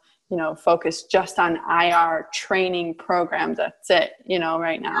now, focused just on IR training programs. That's it,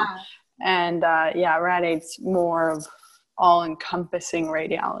 right now. Yeah. And Rad Aid's more of all-encompassing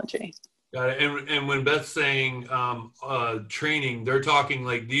radiology. Got it. And when Beth's saying training, they're talking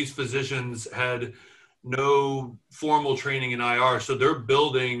like these physicians had no formal training in IR. So they're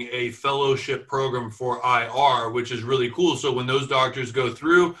building a fellowship program for IR, which is really cool. So when those doctors go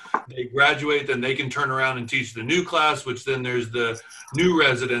through, they graduate, then they can turn around and teach the new class, which then there's the new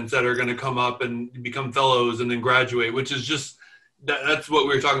residents that are going to come up and become fellows and then graduate, which is just, that's what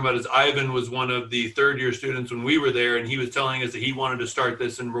we were talking about. Is Ivan was one of the third year students when we were there, and he was telling us that he wanted to start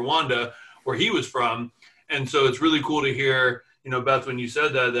this in Rwanda, where he was from. And so it's really cool to hear, Beth, when you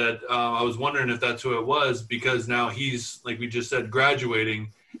said that I was wondering if that's who it was, because now he's, like we just said,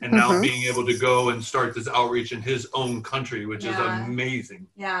 graduating and now being able to go and start this outreach in his own country, which is amazing.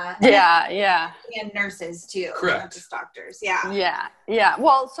 Yeah. Yeah. And nurses too. Correct. Not just doctors. Yeah. Yeah.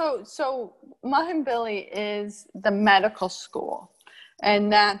 Well, so Muhimbili is the medical school.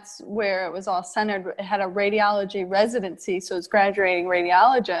 And that's where it was all centered. It had a radiology residency, so it's graduating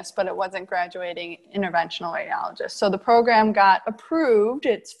radiologists, but it wasn't graduating interventional radiologists. So the program got approved.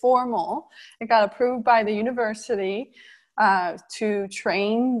 It's formal. It got approved by the university to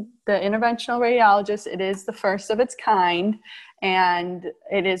train the interventional radiologists. It is the first of its kind, and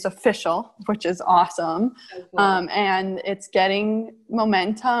it is official, which is awesome. So cool. And it's getting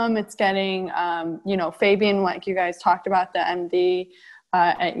momentum. It's getting, Fabian, like you guys talked about, the MD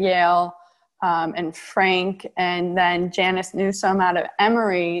at Yale, and Frank, and then Janice Newsom out of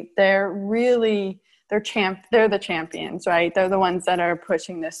Emory. They're the champions, right? They're the ones that are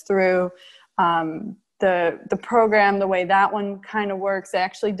pushing this through. The program, the way that one kind of works, they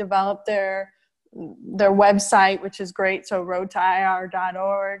actually developed their website, which is great. So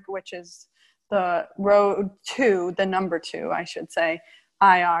roadtoir.org, which is the road to the number 2, I should say,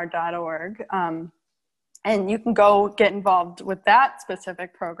 ir.org. And you can go get involved with that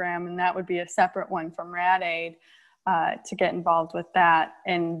specific program, and that would be a separate one from Rad Aid to get involved with that.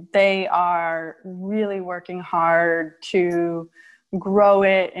 And they are really working hard to grow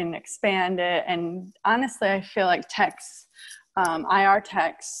it and expand it. And honestly, I feel like techs, IR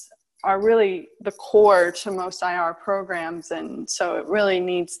techs, are really the core to most IR programs, and so it really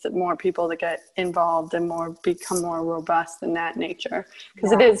needs more people to get involved and become more robust in that nature,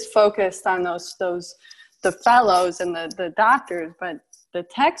 because it is focused on the fellows and the doctors, but the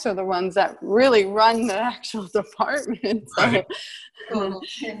techs are the ones that really run the actual department. So, right.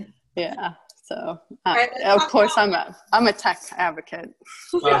 Yeah. So of course I'm a tech advocate.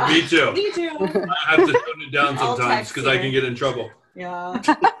 Me too. Me too. I have to tone it down sometimes because I can get in trouble. Yeah.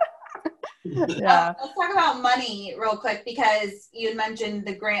 Yeah. Let's talk about money real quick, because you had mentioned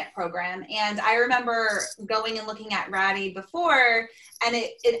the grant program, and I remember going and looking at Rad Aid before, and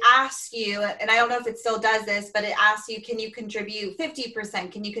it asks you, and I don't know if it still does this, but it asks you, can you contribute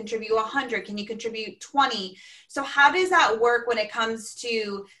 50%? Can you contribute 100? Can you contribute 20? So how does that work when it comes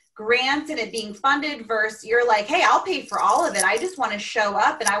to grants and it being funded versus you're like, hey, I'll pay for all of it. I just want to show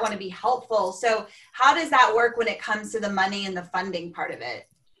up and I want to be helpful. So how does that work when it comes to the money and the funding part of it?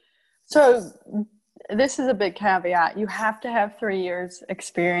 So this is a big caveat. You have to have 3 years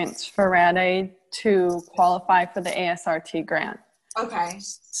experience for Rad Aid to qualify for the ASRT grant. Okay.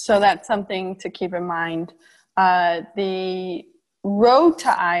 So that's something to keep in mind. The Road to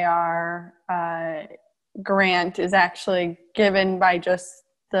IR grant is actually given by just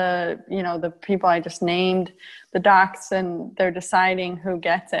the people I just named, the docs, and they're deciding who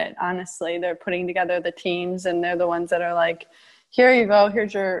gets it. Honestly, they're putting together the teams, and they're the ones that are like, here you go,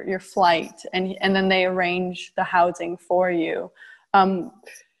 here's your flight, and then they arrange the housing for you.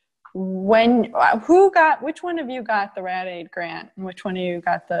 Which one of you got the RAD-AID grant, and which one of you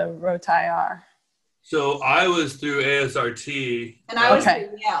got the Road to IR? So I was through ASRT, and I was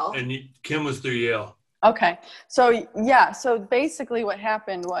through Yale, and Kim was through Yale. Okay, so basically what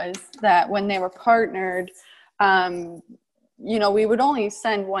happened was that when they were partnered, we would only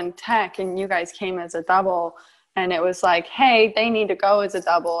send one tech, and you guys came as a double, and it was like, hey, they need to go as a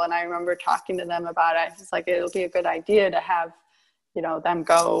double. And I remember talking to them about it. It's like, it'll be a good idea to have them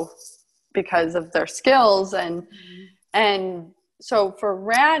go because of their skills. And so for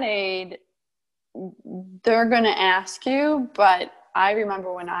RAD-AID, they're going to ask you, but I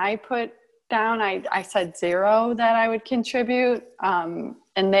remember when I put down, I said 0 that I would contribute, and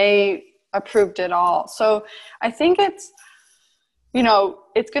they approved it all. So I think it's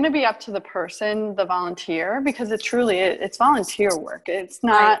going to be up to the person, the volunteer, because it's volunteer work. It's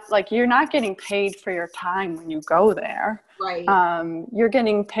not like you're not getting paid for your time when you go there. Right. You're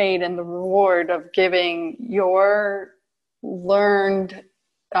getting paid in the reward of giving your learned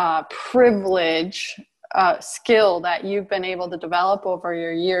privilege skill that you've been able to develop over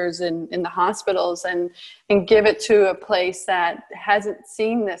your years in the hospitals, and give it to a place that hasn't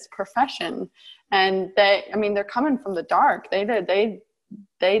seen this profession. And they're coming from the dark. They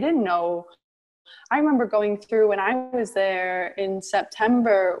didn't know. I remember going through when I was there in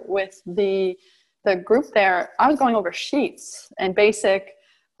September with the group there, I was going over sheets and basic,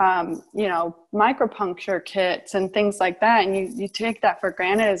 micropuncture kits and things like that. And you take that for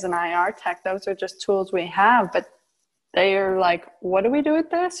granted as an IR tech. Those are just tools we have, but they are like, what do we do with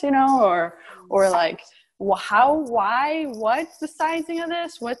this? Or like, well, how, why, what's the sizing of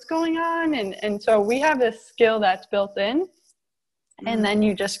this? What's going on? And so we have this skill that's built in, and then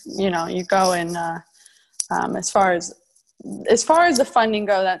you just, you go and, as far as the funding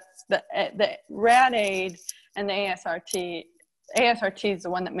go, that's the RAD-AID and the ASRT is the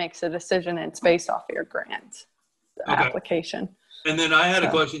one that makes the decision, and it's based off of your grant application. And then I had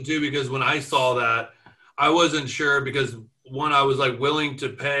a question too, because when I saw that, I wasn't sure, because one, I was like willing to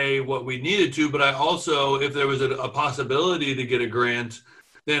pay what we needed to, but I also, if there was a possibility to get a grant,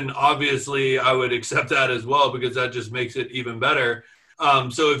 then obviously I would accept that as well, because that just makes it even better.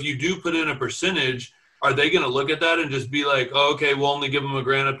 So if you do put in a percentage, are they going to look at that and just be like, oh, okay, we'll only give them a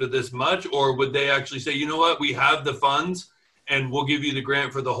grant up to this much? Or would they actually say, you know what, we have the funds and we'll give you the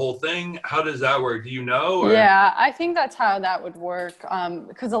grant for the whole thing? How does that work? Do you know? Or? Yeah, I think that's how that would work.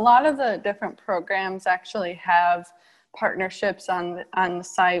 Because a lot of the different programs actually have partnerships on the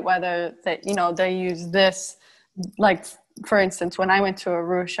site, whether that, they use this, like, for instance, when I went to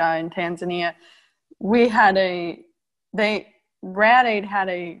Arusha in Tanzania, RAD-AID had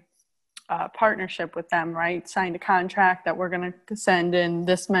a partnership with them, right? Signed a contract that we're going to send in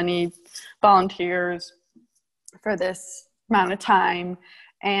this many volunteers for this amount of time.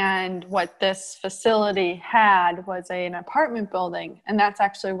 And what this facility had was an apartment building, and that's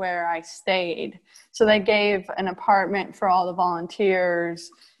actually where I stayed. So they gave an apartment for all the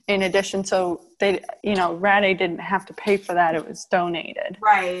volunteers in addition. So they, RAD-AID didn't have to pay for that. It was donated.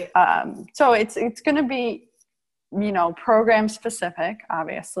 Right. So it's going to be, program specific,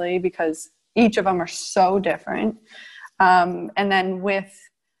 obviously, because each of them are so different. And then with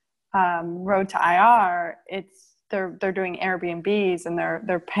Road to IR, they're doing Airbnbs, and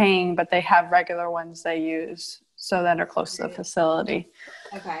they're paying, but they have regular ones they use so that are close to the facility.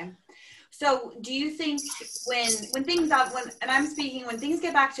 Okay. So do you think when things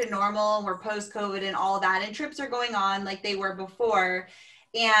get back to normal, and we're post-COVID and all that, and trips are going on like they were before,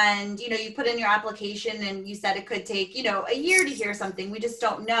 and, you put in your application and you said it could take, a year to hear something. We just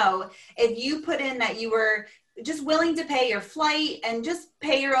don't know. If you put in that you were just willing to pay your flight and just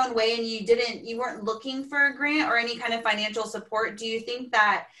pay your own way, and you weren't looking for a grant or any kind of financial support, do you think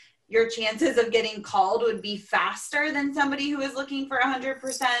that your chances of getting called would be faster than somebody who is looking for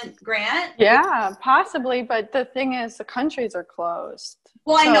 100% grant? Yeah, possibly. But the thing is, the countries are closed.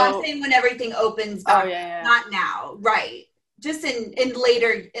 Well, I know. I'm saying when everything opens back, yeah. Not now. Right. Just in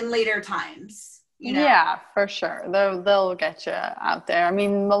later times, Yeah, for sure. They'll get you out there. I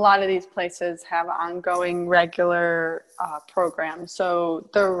mean, a lot of these places have ongoing regular programs, so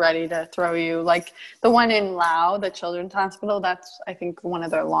they're ready to throw you. Like the one in Lao, the Children's Hospital, that's, I think, one of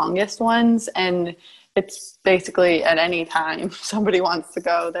their longest ones, and it's basically at any time somebody wants to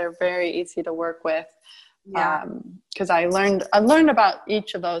go. They're very easy to work with. Yeah. Because I learned about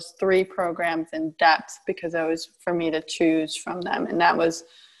each of those 3 programs in depth, because it was for me to choose from them, and that was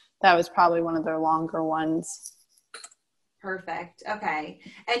probably one of their longer ones. Perfect. Okay.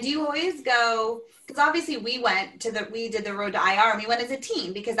 And do you always go, because obviously we did the Road to IR, and we went as a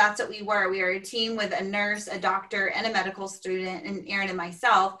team, because that's what we were. We were a team with a nurse, a doctor, and a medical student, and Aaron and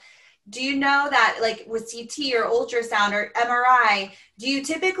myself. Do you know that, like with CT or ultrasound or MRI, do you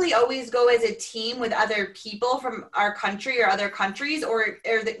typically always go as a team with other people from our country or other countries, or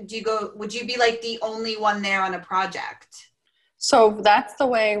would you be like the only one there on a project? So that's the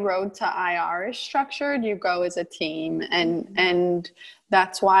way Road to IR is structured. You go as a team, and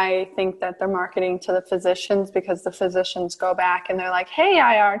that's why I think that they're marketing to the physicians, because the physicians go back and they're like, hey,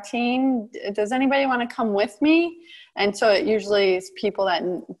 IR team, does anybody want to come with me? And so it usually is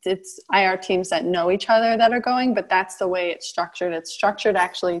it's IR teams that know each other that are going, but that's the way it's structured. It's structured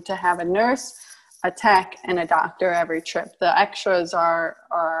actually to have a nurse, a tech, and a doctor every trip. The extras are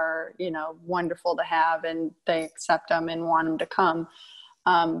wonderful to have, and they accept them and want them to come.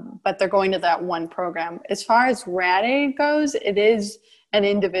 But they're going to that one program. As far as Rad Aid goes, it is an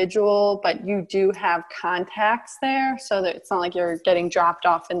individual, but you do have contacts there, so that it's not like you're getting dropped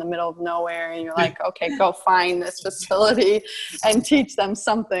off in the middle of nowhere and you're like, okay, go find this facility and teach them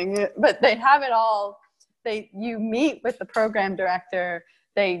something. But they have it all. You meet with the program director.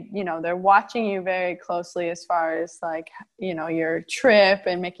 They're watching you very closely as far as your trip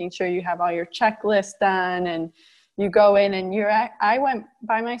and making sure you have all your checklists done, and you go in and I went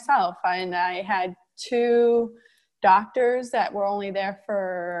by myself, and I had 2 doctors that were only there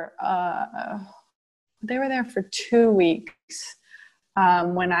for, they were there for 2 weeks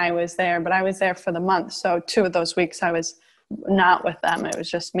when I was there, but I was there for the month. So 2 of those weeks I was not with them. It was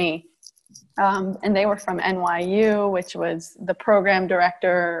just me. And they were from NYU, which was the program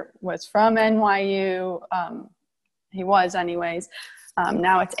director was from NYU. He was anyways.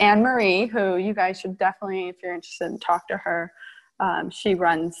 Now it's Anne Marie, who you guys should definitely, if you're interested, talk to her. She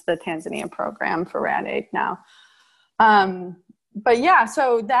runs the Tanzania program for Rad Aid now. But yeah,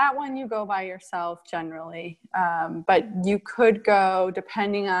 so that one you go by yourself generally. But you could go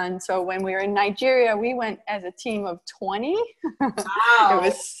depending on, so when we were in Nigeria, we went as a team of 20. Wow. It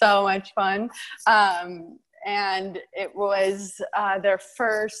was so much fun. And it was their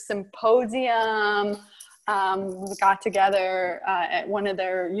first symposium. We got together at one of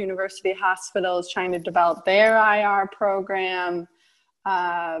their university hospitals trying to develop their IR program.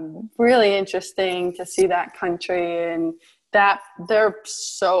 Really interesting to see that country, and that they're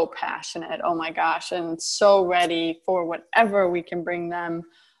so passionate, oh my gosh, and so ready for whatever we can bring them.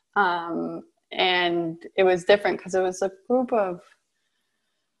 And it was different because it was a group of,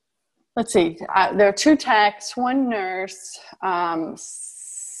 there are 2 techs, 1 nurse,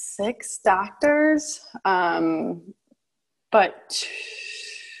 6 doctors, but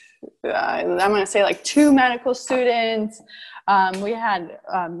I'm going to say like 2 medical students. We had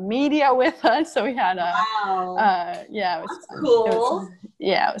media with us, so we had wow. Yeah, it was That's cool.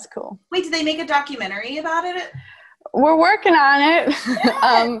 It was cool. Wait, did they make a documentary about it? We're working on it.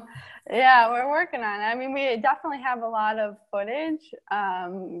 Yeah, we're working on it. I mean, we definitely have a lot of footage.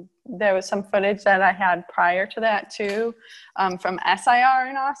 There was some footage that I had prior to that too, from SIR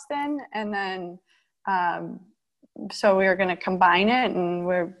in Austin, and then so we were going to combine it, and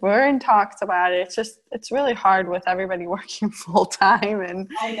we're in talks about it. It's really hard with everybody working full time, and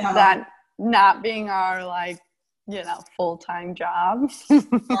that not being our full-time job.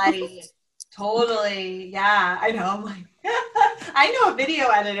 Right. Totally. Yeah, I know. I know a video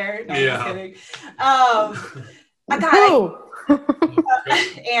editor. No, yeah. I'm just kidding. I got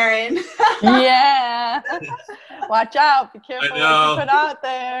Aaron. Yeah. Watch out. Be careful what you put out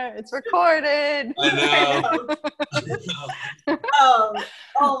there. It's recorded. I know.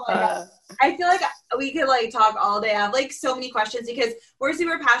 Oh my God. I feel like we could talk all day. I have so many questions because we're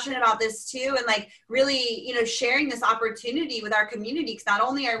super passionate about this too, and really, sharing this opportunity with our community. Because not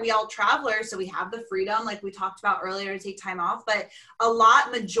only are we all travelers, so we have the freedom, like we talked about earlier, to take time off, but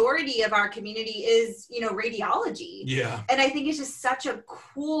majority of our community is, radiology. Yeah. And I think it's just such a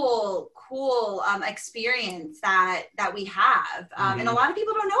cool experience that we have, and a lot of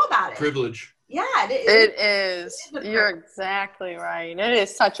people don't know about it. Privilege. Yeah, it is. You're exactly right. It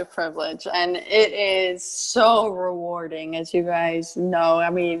is such a privilege, and it is so rewarding, as you guys know. I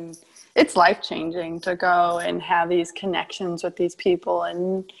mean, it's life-changing to go and have these connections with these people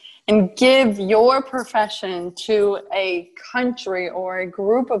and give your profession to a country or a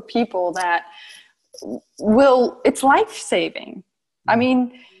group of people that it's life-saving. I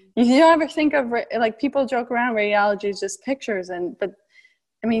mean, you don't ever think of, people joke around, radiology is just pictures, but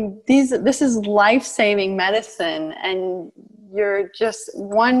I mean, this is life-saving medicine, and you're just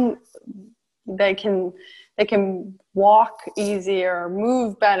one. They can walk easier,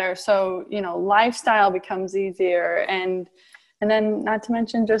 move better. So, lifestyle becomes easier, and then not to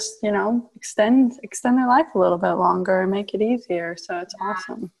mention just, extend their life a little bit longer and make it easier. So it's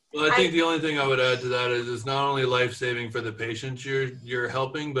awesome. Well, I think the only thing I would add to that is it's not only life-saving for the patients you're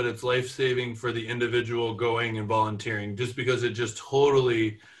helping, but it's life-saving for the individual going and volunteering, just because it just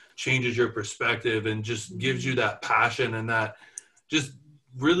totally changes your perspective and just gives you that passion and that just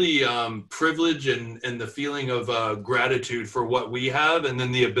really privilege and the feeling of gratitude for what we have, and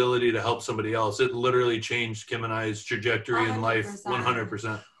then the ability to help somebody else. It literally changed Kim and I's trajectory in life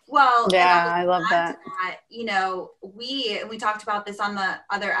 100%. Well, yeah, I love that. We talked about this on the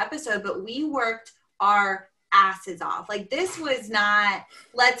other episode, but we worked our asses off. Like, this was not,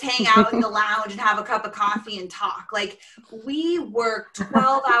 let's hang out in the lounge and have a cup of coffee and talk. Like, we worked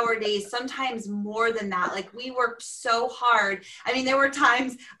 12-hour days, sometimes more than that. Like, we worked so hard. I mean, there were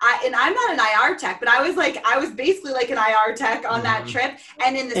times and I'm not an IR tech, but I was basically like an IR tech on that trip,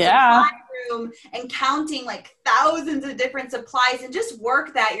 and in the supply room and counting like thousands of different supplies and just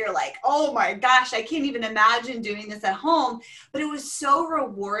work that you're like, oh my gosh, I can't even imagine doing this at home. But it was so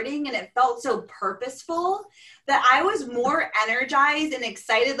rewarding and it felt so purposeful that I was more energized and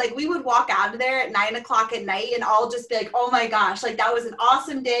excited. Like, we would walk out of there at 9:00 at night and all just be like, oh my gosh, like that was an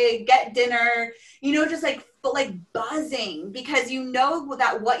awesome day, get dinner, just like buzzing, because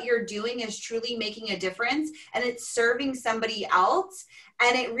that what you're doing is truly making a difference and it's serving somebody else.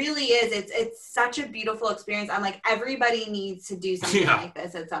 And it really is. It's such a beautiful experience. I'm like, everybody needs to do something like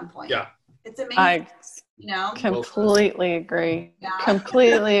this at some point. Yeah. It's amazing. Completely agree. Yeah.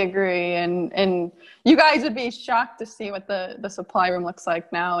 Completely agree. And you guys would be shocked to see what the supply room looks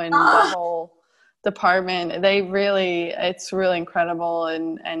like now in the whole department. It's really incredible.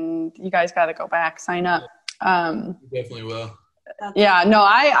 And you guys got to go back, sign up. Definitely will. Yeah, no,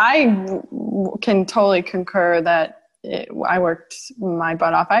 I can totally concur that I worked my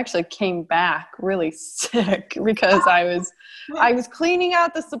butt off. I actually came back really sick because I was cleaning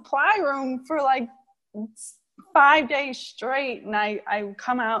out the supply room for like 5 days straight, and I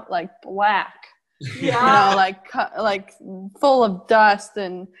come out like black, like full of dust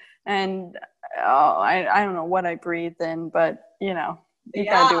and I don't know what I breathed in, but you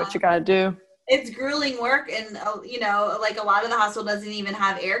gotta do what you gotta do. It's grueling work, and like a lot of the hospital doesn't even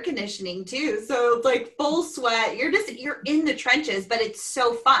have air conditioning too, so it's like full sweat. You're in the trenches, but it's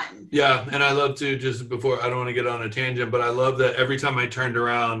so fun. Yeah, and I love to, just before, I don't want to get on a tangent, but I love that every time I turned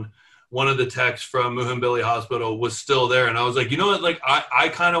around, one of the techs from Muhimbili Hospital was still there, and I was like, you know what, like I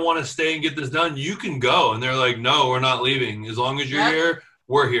kind of want to stay and get this done. You can go, and they're like, no, we're not leaving. As long as you're here,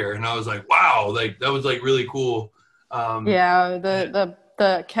 we're here. And I was like, wow, like that was like really cool.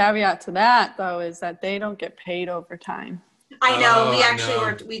 The caveat to that, though, is that they don't get paid overtime. I know. We actually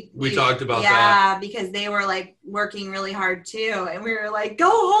worked. We talked about that. Yeah, because they were like working really hard too, and we were like, "Go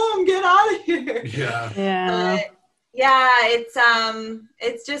home, get out of here." Yeah.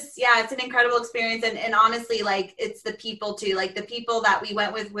 It's just it's an incredible experience, and honestly, like, it's the people too, like the people that we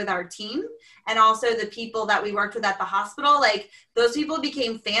went with our team, and also the people that we worked with at the hospital. Like, those people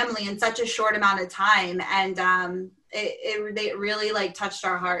became family in such a short amount of time, and they really like touched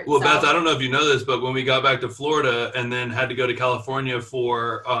our hearts. Well, Beth, I don't know if you know this, but when we got back to Florida and then had to go to California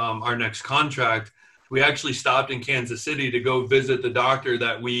for our next contract, we actually stopped in Kansas City to go visit the doctor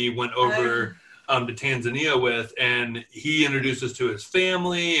that we went over to Tanzania with, and he introduced us to his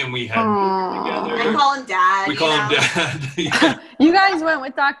family, and we had together. I call him Dad. We call him Dad. Yeah. You guys went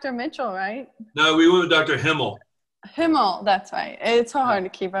with Dr. Mitchell, right? No, we went with Dr. Himmel. Himmel, that's right. It's so hard to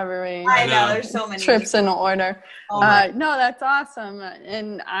keep everybody. I know, there's so many trips in order. No, that's awesome.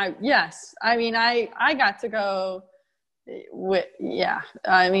 And I got to go with,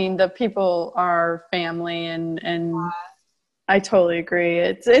 I mean, the people are family, and I totally agree.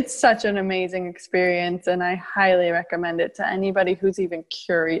 It's such an amazing experience, and I highly recommend it to anybody who's even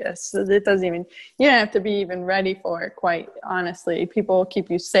curious. It doesn't even, you don't have to be even ready for it, quite honestly. People will keep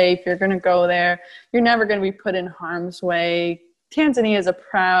you safe. You're going to go there. You're never going to be put in harm's way. Tanzania is a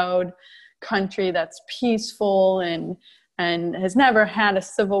proud country that's peaceful and has never had a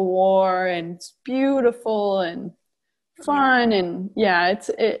civil war, and it's beautiful and fun, and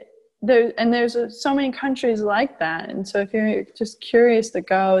there's so many countries like that. And so if you're just curious to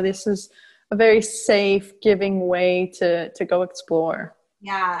go, this is a very safe, giving way to go explore.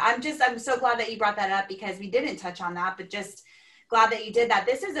 Yeah, I'm so glad that you brought that up, because we didn't touch on that, but just glad that you did that.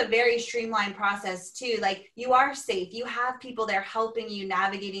 This is a very streamlined process too. Like, you are safe. You have people there helping you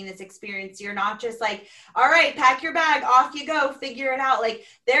navigating this experience. You're not just like, all right, pack your bag, off you go, figure it out. Like,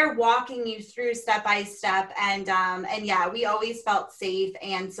 they're walking you through step by step. And yeah, we always felt safe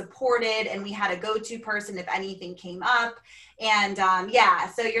and supported, and we had a go-to person if anything came up. And yeah,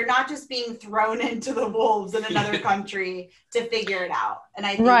 so you're not just being thrown into the wolves in another country to figure it out. And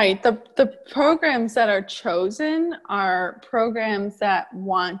I think right. The programs that are chosen are programs that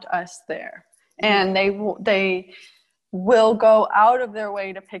want us there, and they will go out of their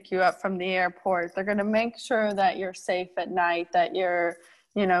way to pick you up from the airport. They're going to make sure that you're safe at night, that you're,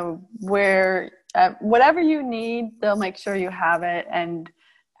 you know, where whatever you need, they'll make sure you have it. And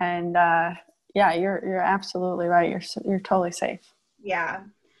yeah, you're absolutely right. You're totally safe. Yeah.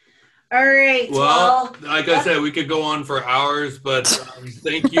 All right. Well, like I said, we could go on for hours, but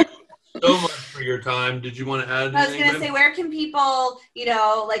thank you so much for your time. Did you want to add anything? I was going to say, where can people, you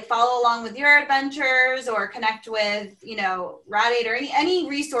know, like follow along with your adventures or connect with, you know, Rad Aid or any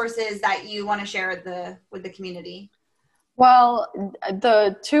resources that you want to share with the community? Well,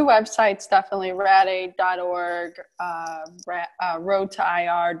 the two websites, definitely radaid.org,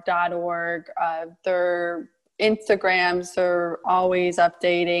 roadtoir.org. Their Instagrams are always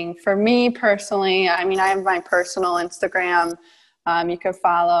updating. For me personally, I mean, I have my personal Instagram. You can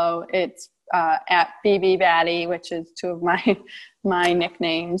follow. It's at BB Batty, which is two of my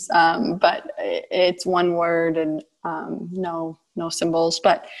nicknames. But it's one word and no symbols.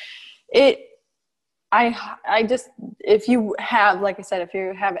 But I just, if you have, like I said, if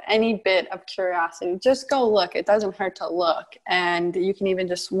you have any bit of curiosity, just go look. It doesn't hurt to look. And you can even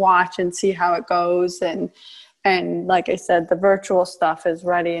just watch and see how it goes. And like I said, the virtual stuff is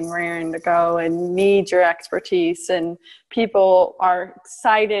ready and raring to go and needs your expertise. And people are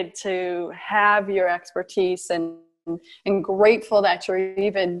excited to have your expertise and grateful that you're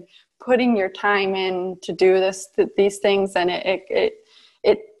even putting your time in to do these things. And it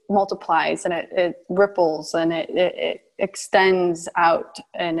multiplies and it ripples and it extends out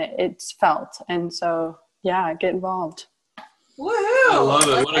and it's felt. And so, yeah, get involved. Woohoo! I love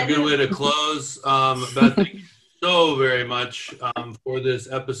it. What a good way to close. Beth, thank you so very much for this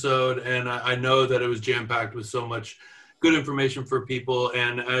episode. And I know that it was jam-packed with so much good information for people.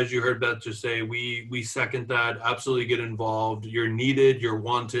 And as you heard Beth just say, we second that. Absolutely get involved. You're needed. You're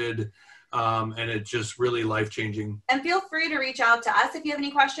wanted. And it's just really life-changing. And feel free to reach out to us if you have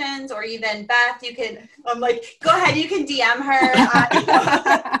any questions, or even Beth, you can, go ahead, you can DM her.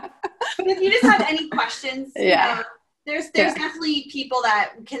 But if you just have any questions, yeah. There's definitely people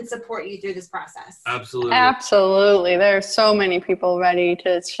that can support you through this process. Absolutely. Absolutely. There are so many people ready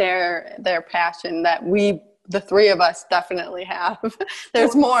to share their passion that the three of us definitely have.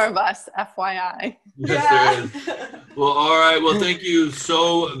 There's more of us, FYI. Yes, there is. Well, all right. Well, thank you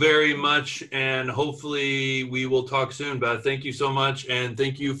so very much. And hopefully we will talk soon, Beth. Thank you so much. And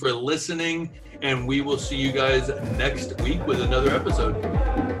thank you for listening. And we will see you guys next week with another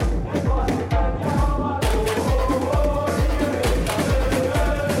episode.